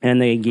 And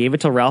they gave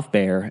it to Ralph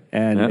Baer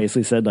and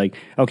basically said, like,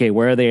 okay,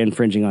 where are they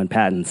infringing on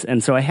patents?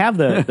 And so I have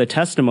the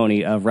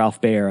testimony of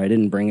Ralph Baer. I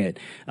didn't bring it.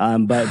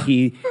 But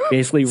he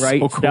basically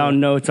writes down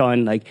notes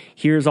on, like,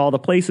 here's all the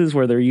places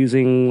where they're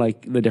using,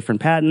 like, the different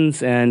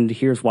patents, and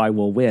here's why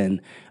we'll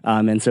win.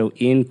 And so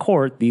in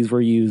court, these were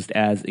used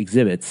as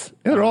exhibits.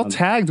 Yeah, they're all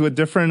tagged with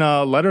different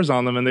letters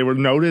on them, and they were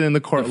noted in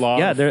the court log.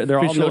 Yeah, they're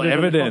all noted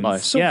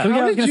evidence. So yeah.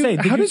 how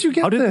did you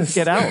get this?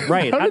 Get out?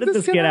 Right. How did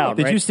this get out?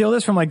 Did you steal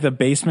this from like the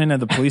basement of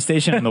the police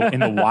station in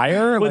the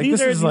wire? Well, like, these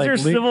this are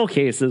civil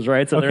cases,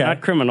 right? So they're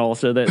not criminal.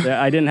 So that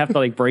I didn't have to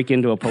like break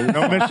into a police.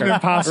 No Mission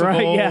Impossible.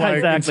 Right? Yeah, like,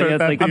 exactly. It's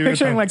like, I'm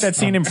picturing like that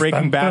scene in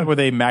Breaking Bad where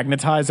they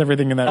magnetize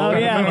everything in that. Oh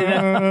yeah.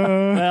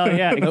 Well,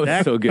 yeah, exactly. That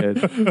was so good.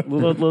 A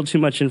little too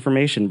much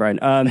information, Brian.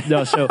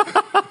 No, so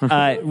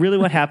really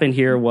what happened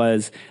here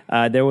was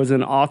there was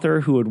an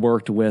author who had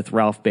worked with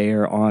Ralph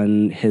Baer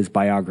on his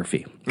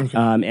biography. Okay.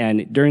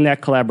 And during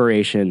that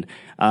collaboration,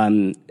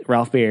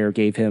 Ralph Baer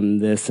gave him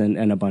this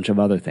and a bunch of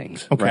other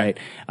things. Okay. Right?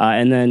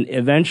 And then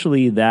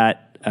eventually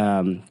that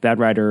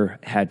writer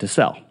had to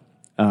sell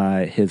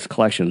his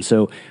collection.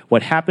 So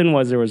what happened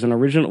was there was an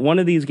original, one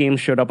of these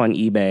games showed up on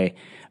eBay,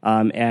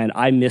 and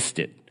I missed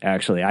it.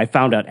 Actually, I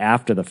found out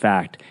after the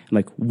fact. I'm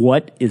like,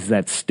 what is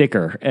that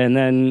sticker? And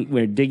then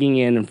we're digging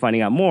in and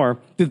finding out more.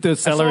 Did the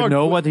seller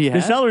know what he had?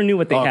 The seller knew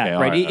what they had,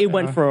 right? Right. It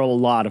went for a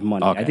lot of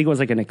money. I think it was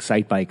like an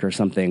Excite Bike or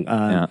something.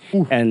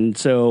 And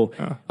so...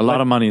 a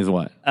lot of money is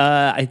what?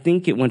 I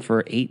think it went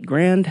for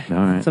 $8,000,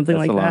 right. something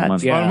That's like a lot that. of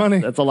money. Yeah, a lot of money.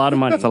 That's a lot of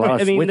money. That's a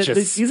lot of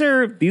switches. These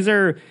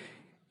are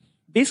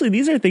basically,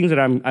 these are things that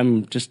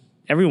I'm just...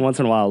 Every once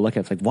in a while, I look at it,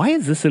 it's like, why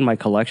is this in my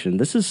collection?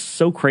 This is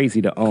so crazy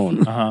to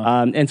own.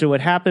 And so what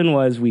happened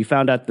was we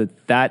found out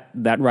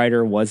that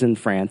writer was in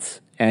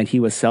France, and he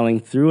was selling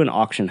through an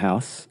auction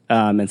house.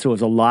 And so it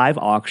was a live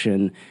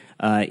auction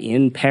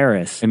in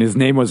Paris. And his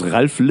name was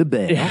Ralph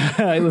Lebert.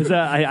 It was.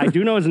 I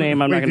do know his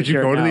name. I'm not going to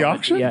share it. Did you go to now, the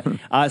auction?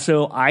 Yeah.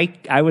 So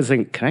I was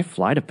like, can I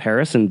fly to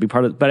Paris and be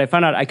part of? But I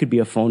found out I could be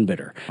a phone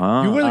bidder.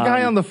 You were the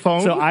guy on the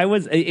phone? So I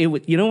was.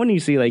 You know when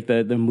you see like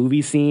the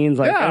movie scenes,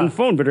 like I'm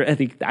phone bidder. I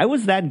think I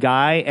was that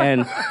guy,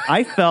 and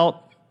I felt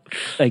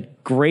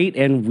like great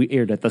and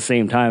weird at the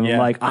same time. I'm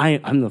like,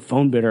 I'm the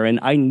phone bidder, and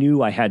I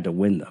knew I had to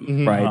win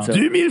them, right? So,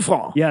 2,000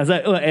 francs.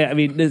 yeah, I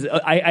mean,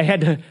 I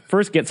had to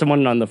first get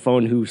someone on the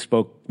phone who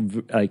spoke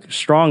like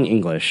strong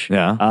English,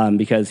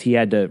 because he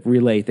had to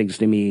relay things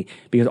to me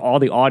because all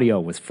the audio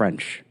was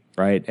French.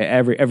 Right,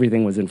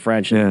 everything was in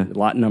French, and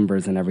lot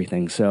numbers and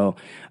everything. So,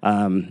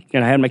 and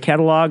I had my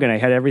catalog and I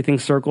had everything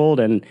circled,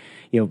 and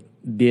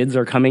bids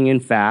are coming in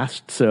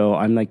fast. So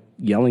I'm like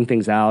yelling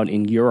things out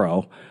in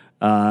euro.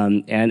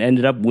 And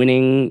ended up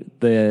winning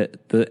the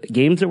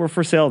games that were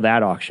for sale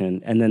that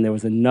auction, and then there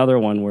was another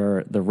one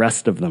where the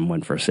rest of them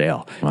went for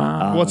sale.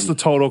 Wow. What's the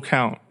total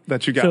count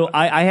that you got? So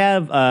I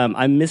have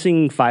I'm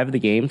missing 5 of the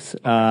games,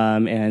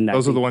 and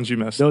those are the ones you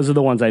missed. Those are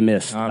the ones I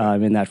missed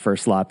in that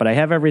first lot. But I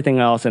have everything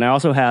else, and I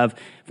also have,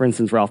 for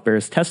instance, Ralph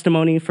Baer's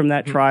testimony from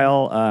that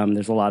trial.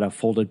 There's a lot of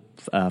folded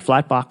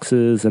flat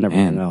boxes and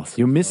everything else.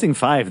 You're missing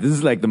 5. This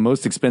is like the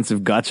most expensive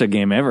gacha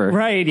game ever.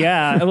 Right,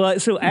 yeah. Well,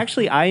 so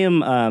actually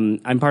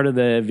I'm part of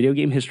the Video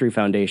Game History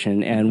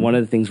Foundation, and one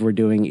of the things we're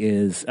doing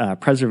is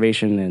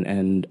preservation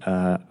and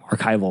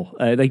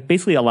archival, like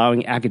basically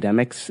allowing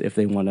academics, if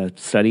they want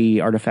to study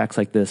artifacts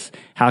like this,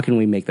 how can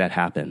we make that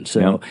happen?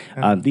 So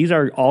these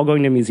are all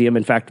going to museum.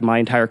 In fact, my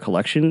entire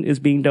collection is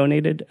being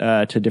donated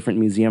to different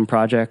museum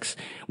projects.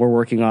 We're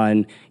working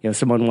on,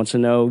 someone wants to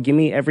know, give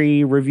me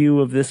every review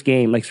of this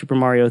game, like Super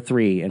Mario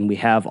 3, and we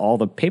have all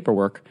the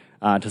paperwork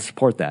to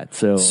support that.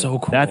 So cool.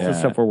 That's the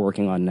stuff we're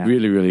working on now.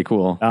 Really, really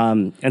cool.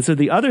 And so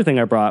the other thing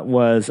I brought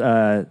was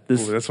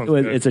this. Ooh,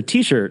 it's a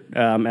T-shirt,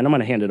 and I'm going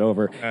to hand it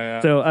over.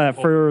 So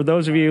for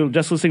those of you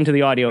just listening to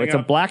the audio, it's a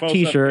black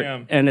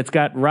T-shirt, and it's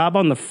got Rob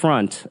on the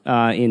front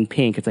in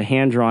pink. It's a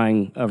hand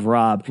drawing of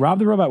Rob. Rob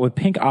the Robot with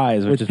pink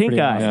eyes, which with is pink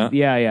pretty eyes. awesome.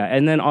 Yeah.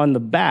 And then on the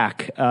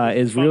back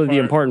is really the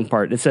important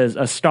part. It says,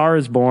 "A Star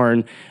is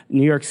Born,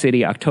 New York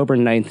City, October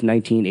 9th,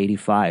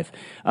 1985.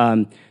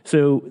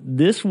 So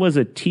this was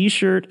a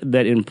T-shirt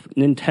that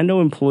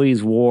Nintendo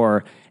employees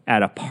wore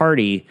at a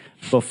party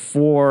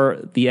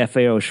before the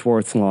FAO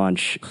Schwartz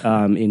launch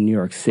in New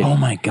York City. Oh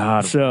my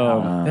God!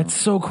 So that's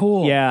so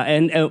cool. Yeah,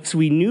 and so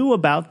we knew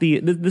about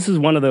this is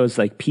one of those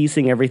like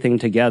piecing everything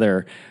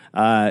together.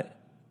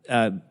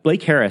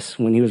 Blake Harris,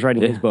 when he was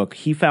writing his book,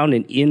 he found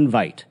an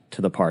invite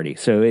to the party.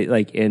 So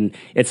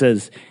it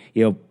says,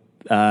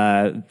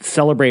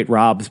 celebrate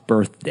Rob's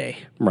birthday,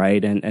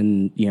 right?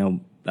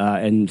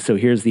 And so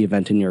here's the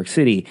event in New York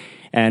City.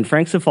 And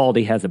Frank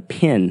Cifaldi has a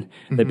pin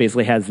that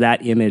basically has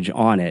that image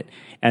on it.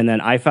 And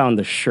then I found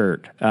the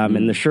shirt.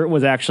 And the shirt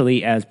was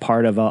actually as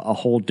part of a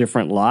whole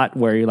different lot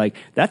where you're like,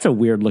 that's a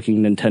weird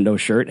looking Nintendo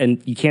shirt. And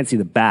you can't see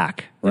the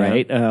back,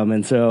 right?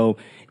 And so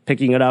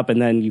picking it up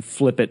and then you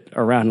flip it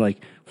around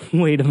like,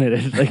 wait a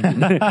minute.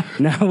 Like,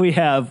 now we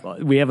have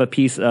a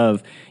piece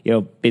of,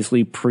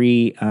 basically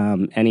pre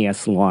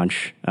NES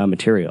launch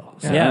material.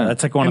 So, Yeah,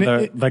 that's like one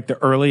of the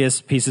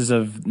earliest pieces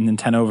of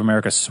Nintendo of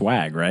America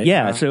swag, right?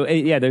 Yeah. So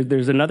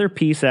there's another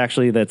piece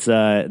actually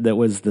that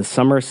was the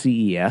Summer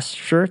CES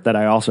shirt that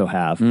I also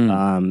have,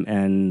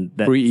 and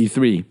that Pre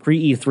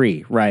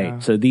E3, right? Yeah.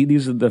 So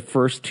these are the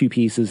first two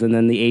pieces, and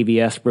then the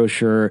AVS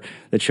brochure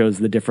that shows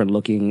the different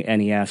looking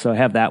NES. So I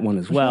have that one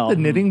as well. The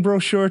knitting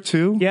brochure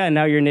too. Yeah,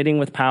 now you're knitting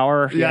with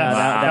power. Yeah,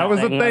 that was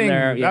a thing.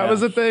 That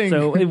was a thing.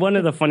 So one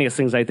of the funniest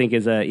things I think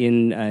is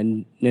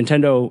in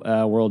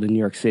Nintendo World in New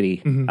York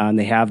City,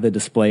 they have the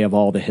display of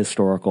all the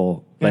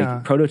historical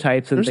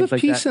prototypes and There's things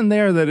like that. There's a piece in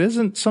there that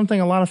isn't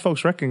something a lot of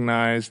folks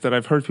recognize that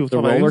I've heard people talk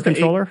about. Roller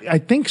controller? I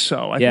think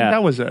so. I think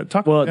that was it.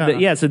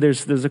 So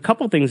there's a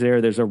couple things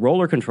there. There's a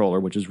roller controller,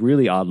 which is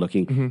really odd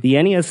looking.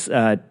 The NES,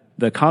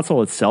 the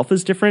console itself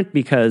is different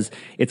because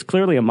it's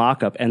clearly a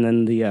mock-up, and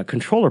then the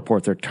controller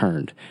ports are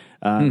turned.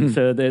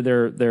 So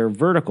they're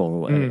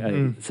vertical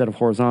instead of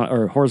horizontal,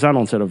 or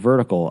horizontal instead of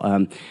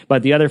vertical.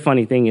 But the other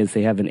funny thing is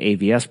they have an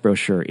AVS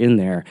brochure in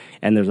there,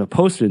 and there's a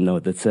post-it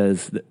note that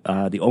says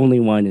the only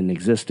one in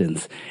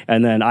existence.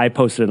 And then I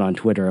posted it on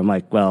Twitter. I'm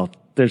like, well,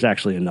 there's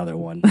actually another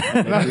one.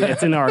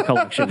 It's in our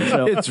collection.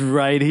 So it's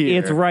right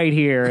here. It's right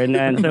here.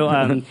 And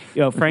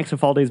so, Frank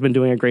Cifaldi has been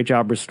doing a great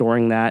job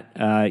restoring that,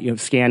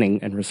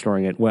 scanning and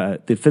restoring it.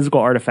 The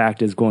physical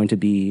artifact is going to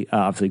be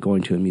obviously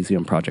going to a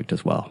museum project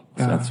as well.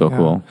 So that's so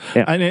cool.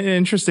 Yeah. An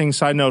interesting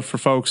side note for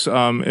folks,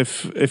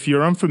 if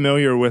you're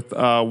unfamiliar with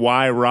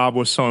why Rob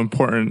was so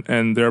important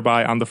and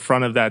thereby on the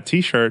front of that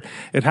T-shirt,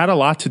 it had a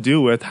lot to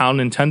do with how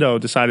Nintendo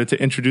decided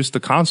to introduce the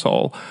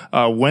console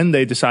when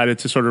they decided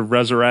to sort of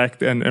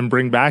resurrect and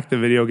bring back the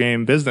video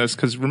game business.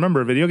 Because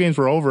remember, video games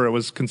were over; it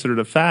was considered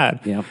a fad.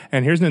 Yep.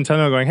 And here's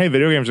Nintendo going, "Hey,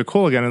 video games are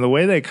cool again." And the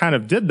way they kind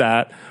of did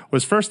that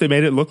was first they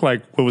made it look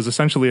like what was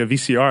essentially a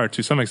VCR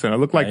to some extent. It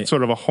looked like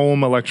sort of a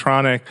home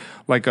electronic,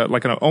 like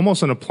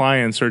almost an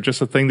appliance or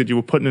just a thing that you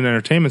would put in an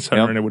entertainment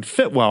center and it would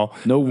fit well.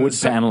 No wood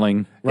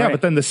paneling. Yeah,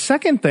 but then the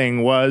second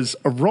thing was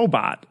a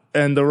robot.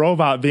 And the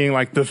robot being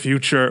like the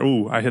future.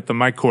 Ooh, I hit the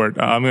mic cord.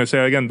 I'm going to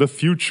say it again, the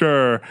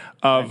future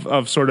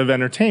of sort of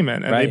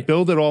entertainment. And they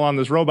build it all on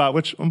this robot,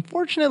 which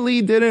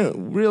unfortunately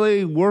didn't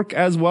really work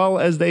as well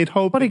as they'd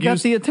hoped. But it got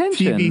the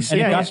attention. TVC.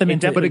 And it got them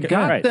into, but it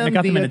got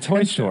them, into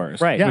toy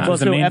stores. Right. Yeah. Well,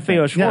 so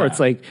FAO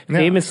Schwartz,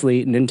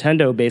 famously,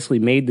 Nintendo basically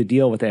made the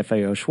deal with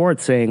FAO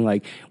Schwartz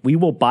saying, we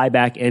will buy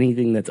back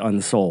anything that's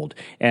unsold.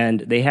 And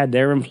they had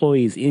their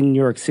employees in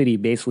New York City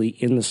basically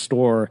in the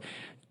store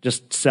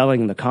just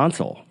selling the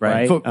console,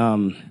 right?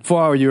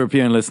 For our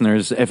European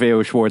listeners,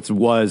 FAO Schwartz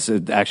was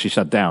actually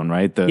shut down,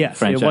 right? The yes,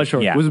 franchise. it was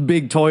short. It was a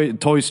big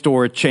toy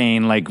store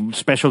chain, like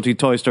specialty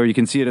toy store. You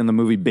can see it in the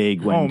movie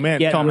Big when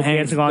Tom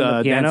Hanks dances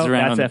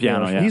around on the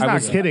piano. Yeah. He's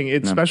not kidding.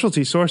 It's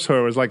specialty store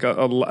was like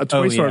a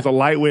toy store is a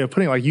light way of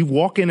putting it. Like you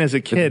walk in as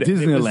a kid.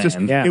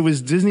 Disneyland. It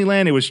was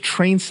Disneyland. It was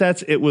train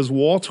sets. It was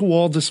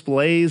wall-to-wall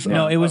displays.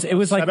 No, it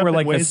was like we're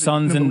like the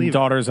sons and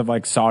daughters of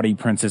like Saudi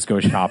princes go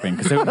shopping.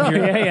 Because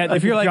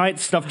if you're like giant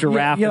stuff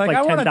giraffe. You're like,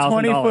 I want a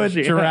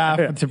 20-foot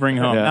giraffe to bring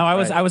home. Yeah. No,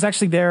 I was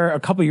actually there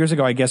a couple years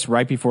ago, I guess,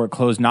 right before it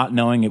closed, not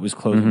knowing it was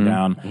closing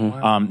down.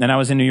 And I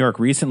was in New York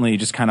recently,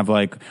 just kind of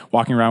like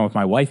walking around with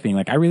my wife, being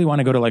like, I really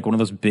want to go to like one of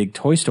those big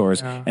toy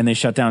stores. And they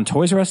shut down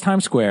Toys R Us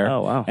Times Square.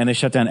 Oh, wow. And they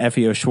shut down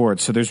FAO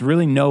Schwartz. So there's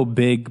really no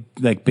big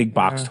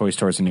box toy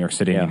stores in New York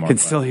City anymore. You can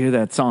still hear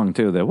that song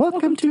too. The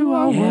Welcome to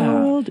our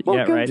world.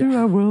 Welcome to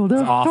our world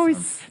of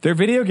toys. Their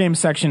video game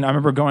section, I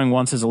remember going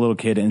once as a little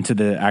kid into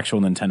the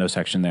actual Nintendo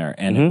section there,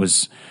 and it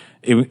was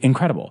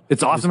incredible.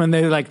 It's awesome, and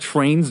they like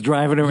trains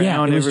driving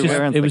around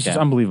everywhere. It was just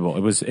unbelievable.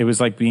 It was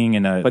like being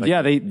in a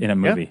in a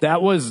movie.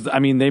 That was, I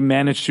mean, they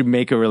managed to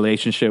make a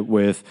relationship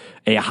with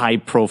a high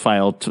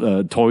profile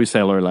toy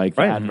seller like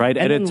that, right?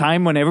 At a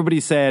time when everybody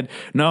said,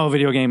 no,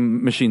 video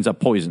game machines are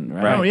poison,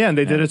 right? Oh yeah, and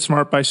they did it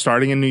smart by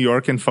starting in New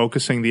York and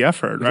focusing the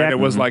effort, right? Exactly.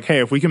 It was like, hey,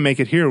 if we can make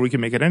it here, we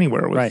can make it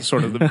anywhere. Was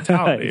sort of the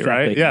mentality,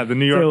 right? Yeah, the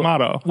New York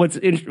motto.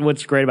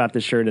 What's great about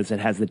this shirt is it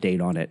has the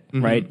date on it,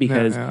 right?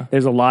 Because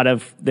there's a lot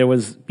of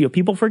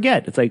people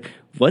forget. It's like,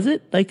 was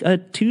it like a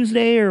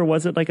Tuesday or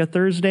was it like a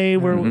Thursday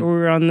where we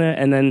were on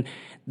and then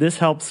this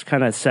helps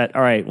kind of set,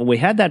 all right, well, we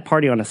had that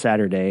party on a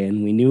Saturday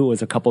and we knew it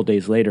was a couple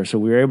days later, so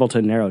we were able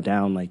to narrow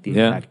down like the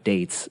exact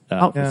dates.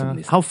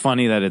 How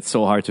funny that it's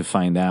so hard to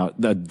find out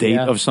the date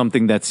of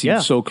something that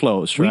seems so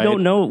close, right? We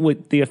don't know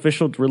what the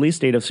official release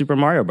date of Super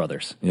Mario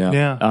Brothers. That's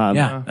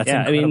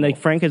incredible. I mean, like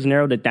Frank has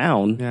narrowed it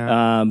down,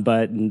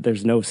 but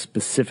there's no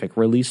specific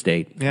release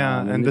date.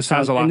 And this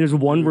has a lot. And there's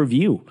one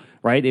review.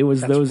 Right, it was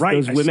those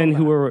women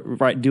who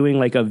were doing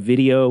like a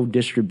video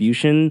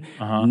distribution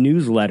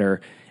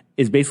newsletter.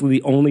 Is basically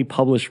the only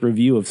published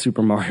review of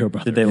Super Mario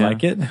Brothers. Did they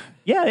like it?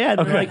 Yeah.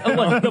 Okay. Like,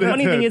 look, the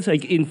funny thing is,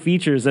 like in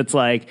features, it's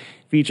like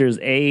features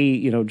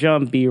A,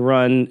 jump, B,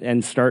 run,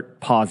 and start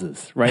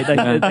pauses, right?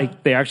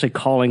 Like they're actually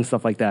calling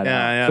stuff like that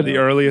out. Yeah, the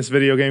earliest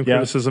video game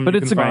criticism but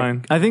you it's can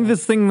find. I think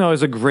this thing, though,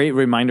 is a great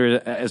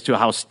reminder as to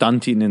how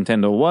stunty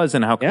Nintendo was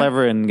and how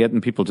clever in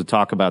getting people to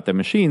talk about their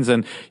machines.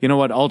 And you know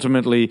what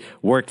ultimately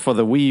worked for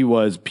the Wii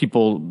was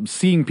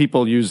seeing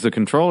people use the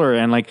controller.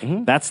 And like,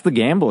 that's the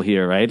gamble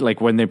here, right?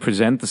 Like when they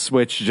present the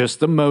Switch, just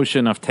the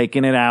motion of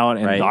taking it out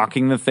and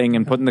docking the thing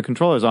and putting the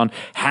controllers on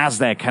has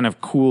that kind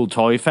of cool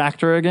toy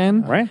factor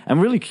again. Right.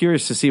 I'm really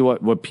curious to see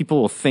what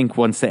people will think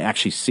once they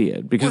actually see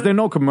it, because there are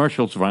no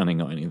commercials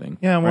running or anything.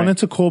 Yeah, well, and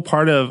it's a cool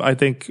part of, I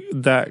think,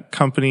 that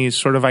company's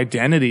sort of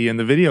identity in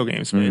the video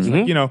game space.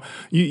 Like,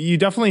 you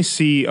definitely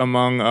see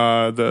among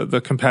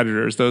the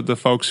competitors, the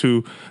folks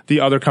the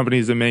other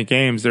companies that make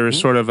games, there is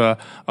sort of a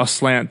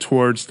slant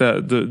towards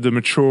the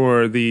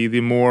mature,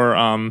 the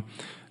more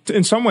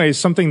in some ways,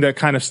 something that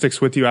kind of sticks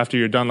with you after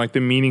you're done, like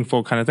the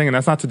meaningful kind of thing. And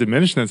that's not to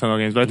diminish Nintendo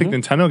games, but I think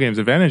Nintendo games'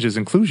 advantage is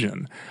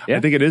inclusion. Yeah.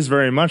 I think it is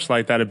very much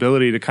like that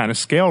ability to kind of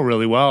scale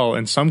really well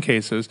in some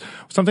cases.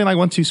 Something like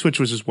 1-2 Switch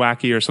was just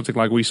wacky, or something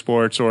like Wii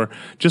Sports, or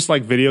just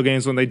like video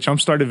games when they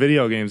jump-started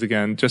video games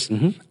again.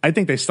 I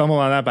think they stumbled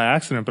on that by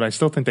accident, but I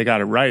still think they got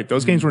it right.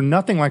 Those games were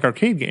nothing like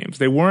arcade games.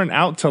 They weren't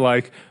out to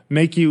like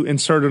make you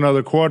insert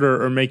another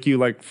quarter or make you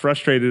like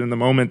frustrated in the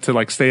moment to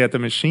like stay at the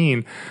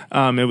machine.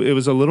 It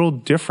was a little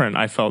different,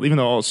 I felt, even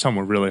though some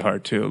were really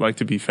hard too, like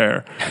to be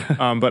fair.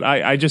 But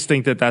I just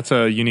think that that's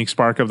a unique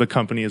spark of the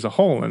company as a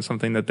whole, and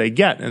something that they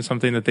get and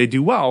something that they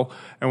do well.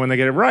 And when they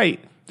get it right,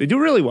 they do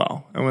really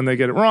well. And when they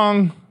get it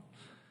wrong,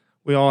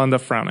 we all end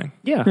up frowning.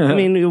 Yeah. I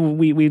mean,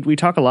 we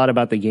talk a lot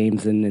about the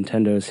games in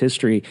Nintendo's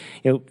history.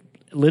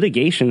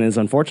 Litigation is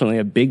unfortunately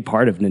a big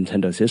part of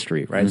Nintendo's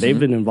history, right? They've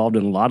been involved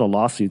in a lot of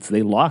lawsuits.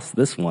 They lost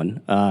this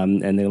one,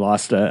 and they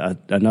lost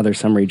another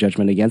summary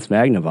judgment against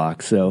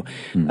Magnavox. So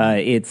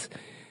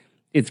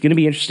it's going to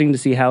be interesting to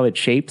see how it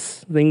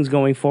shapes things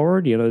going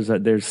forward.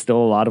 There's still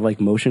a lot of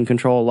like motion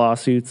control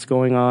lawsuits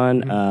going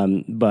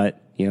on,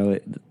 but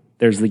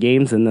there's the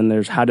games, and then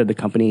there's how did the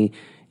company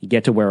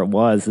get to where it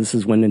was. This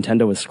is when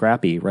Nintendo was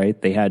scrappy, right?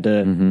 They had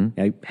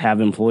to have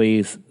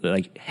employees,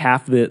 like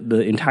half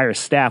the entire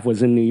staff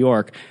was in New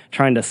York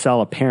trying to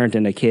sell a parent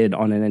and a kid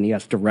on an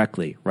NES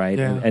directly, right?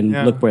 And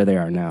look where they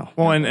are now.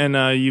 Well,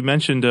 and you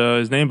mentioned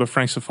his name, but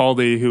Frank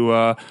Cifaldi, who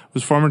was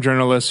a former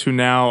journalist who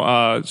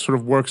now sort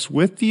of works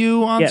with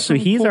you on so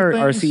he's our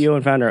CEO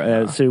and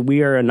founder. So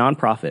we are a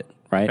nonprofit.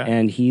 Right. Okay.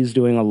 And he's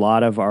doing a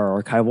lot of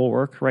our archival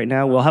work right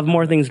now. We'll have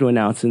more things to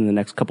announce in the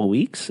next couple of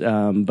weeks.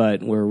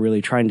 But we're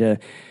really trying to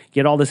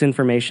get all this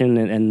information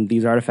and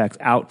these artifacts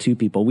out to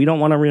people. We don't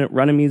want to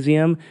run a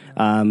museum,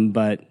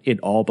 but it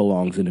all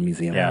belongs in a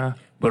museum. Yeah.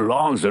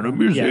 Belongs in a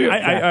museum. Yeah,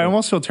 I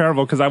almost feel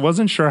terrible because I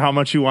wasn't sure how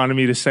much you wanted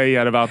me to say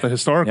yet about the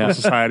Historical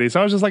Society. So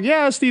I was just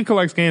like, Steve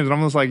collects games. And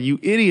I'm just like, you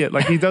idiot.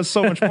 Like, he does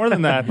so much more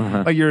than that.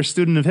 Like, you're a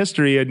student of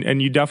history,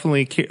 and you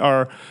definitely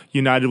are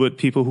united with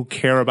people who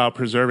care about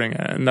preserving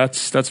it. And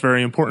that's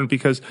very important,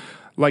 because,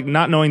 like,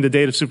 not knowing the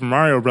date of Super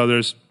Mario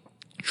Brothers,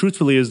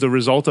 truthfully, is the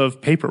result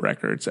of paper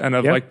records, and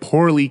of like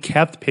poorly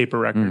kept paper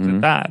records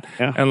at that.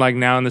 Yeah. And like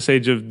now in this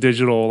age of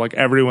digital, like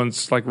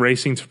everyone's like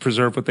racing to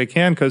preserve what they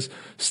can because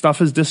stuff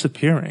is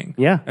disappearing.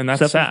 Yeah. And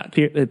that's sad.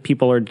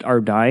 People are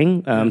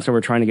dying. So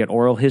we're trying to get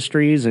oral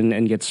histories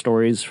and get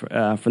stories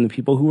from the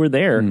people who were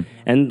there.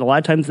 And a lot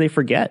of times they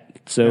forget.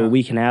 So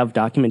we can have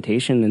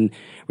documentation and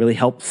really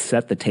help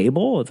set the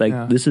table. It's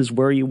like, this is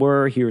where you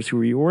were, here's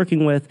who you were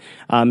working with,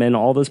 and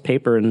all this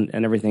paper and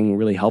everything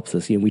really helps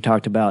us. We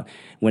talked about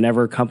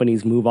whenever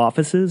companies move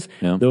offices,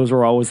 those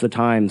were always the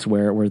times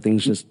where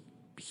things just,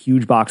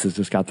 huge boxes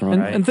just got thrown.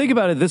 And think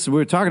about it,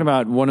 we're talking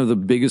about one of the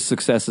biggest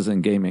successes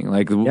in gaming,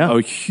 like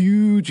a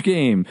huge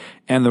game,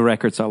 and the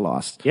records are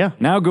lost. Yeah.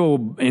 Now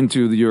go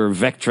into your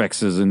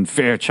Vectrexes and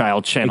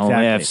Fairchild Channel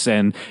Fs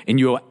and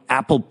your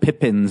Apple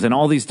Pippins and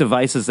all these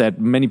devices that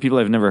many people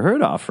have never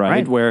heard of,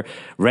 right? Where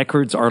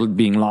records are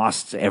being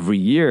lost every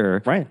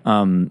year. Right.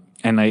 And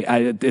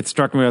it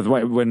struck me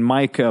when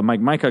Mike,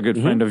 a good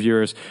friend of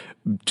yours,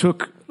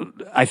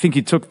 I think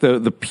he took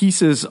the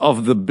pieces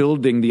of the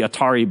building, the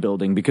Atari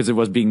building, because it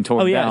was being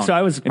torn down. So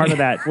I was part of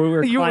that. We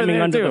were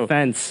climbing under the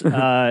fence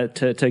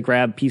to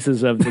grab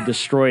pieces of the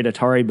destroyed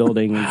Atari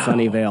building in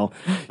Sunnyvale.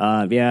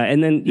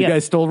 And then you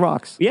guys stole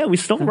rocks. Yeah, we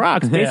stole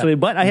rocks basically.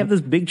 But I have this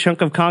big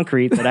chunk of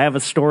concrete that I have a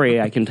story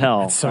I can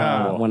tell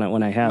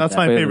when I have. That's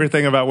my favorite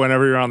thing about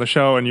whenever you're on the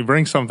show and you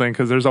bring something,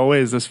 because there's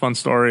always this fun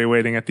story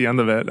waiting at the end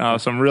of it.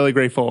 So I'm really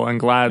grateful and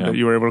glad that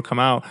you were able to come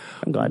out.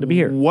 I'm glad to be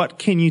here. What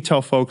can you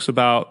tell folks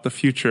about the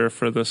future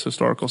for this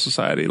Historical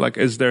Society? Like,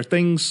 are there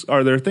things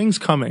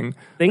coming?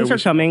 Things are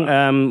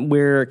coming.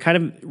 We're kind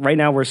of, right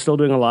now, we're still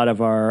doing a lot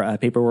of our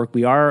paperwork.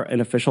 We are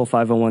an official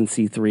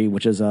 501c3,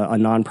 which is a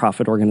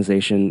nonprofit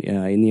organization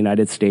in the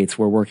United States.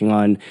 We're working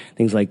on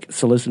things like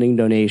soliciting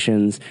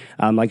donations.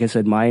 Like I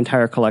said, my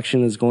entire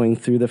collection is going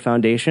through the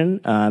foundation,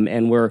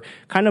 and we're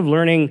kind of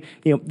learning,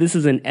 this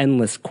is an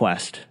endless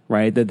quest,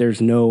 right? That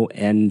there's no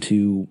end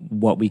to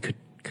what we could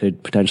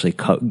could potentially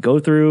go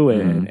through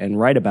and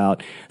write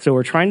about. So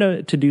we're trying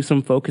to do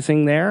some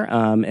focusing there.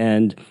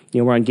 And,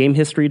 we're on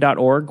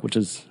gamehistory.org, which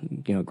is,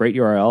 a great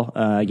URL,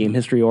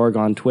 gamehistory.org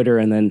on Twitter.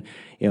 And then,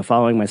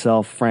 following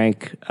myself,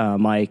 Frank,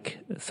 Mike,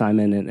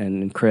 Simon,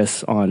 and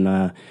Chris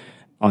on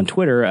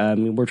Twitter.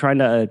 We're trying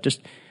to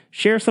just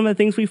share some of the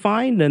things we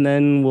find, and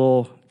then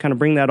we'll kind of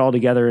bring that all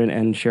together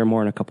and share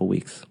more in a couple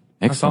weeks.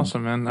 Excellent. That's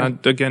awesome, man.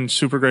 Again,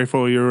 super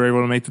grateful you were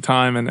able to make the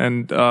time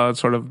and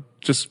sort of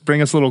just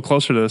bring us a little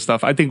closer to this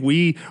stuff. I think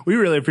we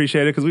really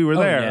appreciate it because we were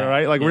there,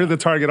 right? Like we're the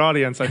target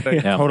audience, I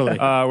think. Totally.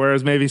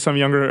 Whereas maybe some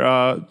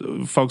younger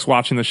folks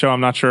watching the show,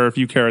 I'm not sure if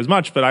you care as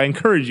much, but I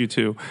encourage you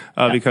to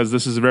because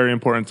this is very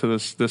important to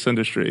this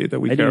industry that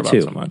we care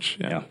about so much.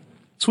 Yeah.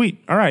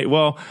 Sweet. All right.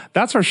 Well,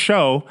 that's our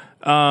show.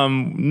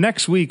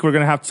 Next week, we're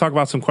going to have to talk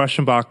about some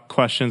question box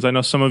questions. I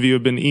know some of you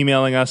have been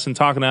emailing us and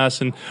talking to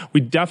us, and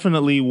we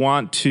definitely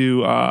want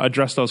to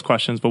address those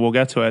questions, but we'll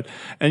get to it.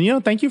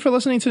 And, thank you for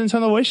listening to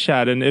Nintendo Voice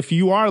Chat. And if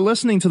you are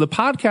listening to the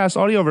podcast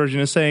audio version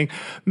and saying,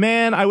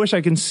 man, I wish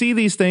I can see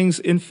these things.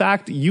 In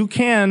fact, you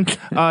can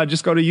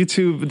just go to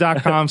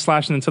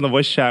youtube.com/Nintendo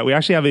Voice Chat. We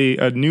actually have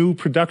a new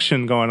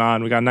production going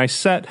on. We got a nice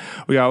set.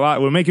 We got a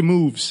lot. We're making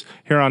moves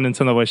here on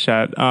Nintendo Voice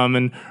Chat.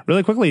 And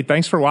really quickly,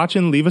 thanks for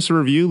watching. Leave us a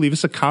review. Leave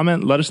us a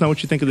comment. Let us know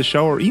what you think of the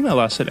show, or email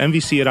us at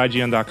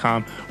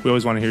nvc@ign.com. We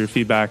always want to hear your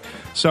feedback.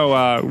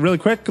 So really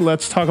quick,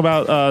 let's talk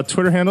about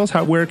Twitter handles.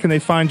 Where can they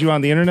find you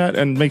on the internet?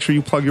 And make sure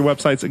you plug your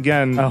websites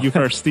again. You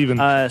first,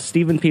 Stephen.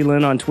 Stephen P.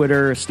 Lin on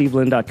Twitter,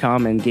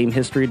 stevelin.com, and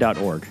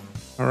gamehistory.org.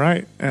 All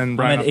right. And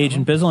Brian, I'm at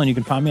Agent Bizzle, and you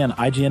can find me on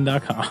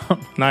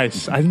IGN.com.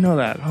 Nice. I didn't know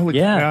that. Holy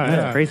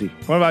that's crazy.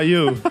 What about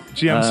you,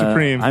 GM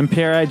Supreme? I'm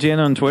Pierre IGN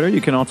on Twitter.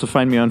 You can also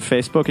find me on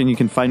Facebook, and you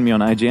can find me on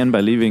IGN by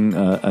leaving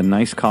a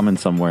nice comment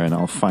somewhere, and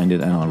I'll find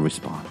it and I'll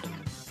respond.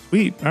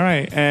 Sweet. All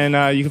right.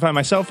 And you can find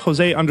myself,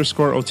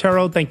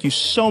 Jose_Otero. Thank you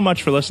so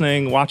much for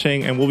listening,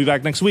 watching, and we'll be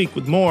back next week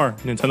with more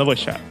Nintendo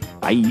Voice Chat.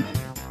 Bye.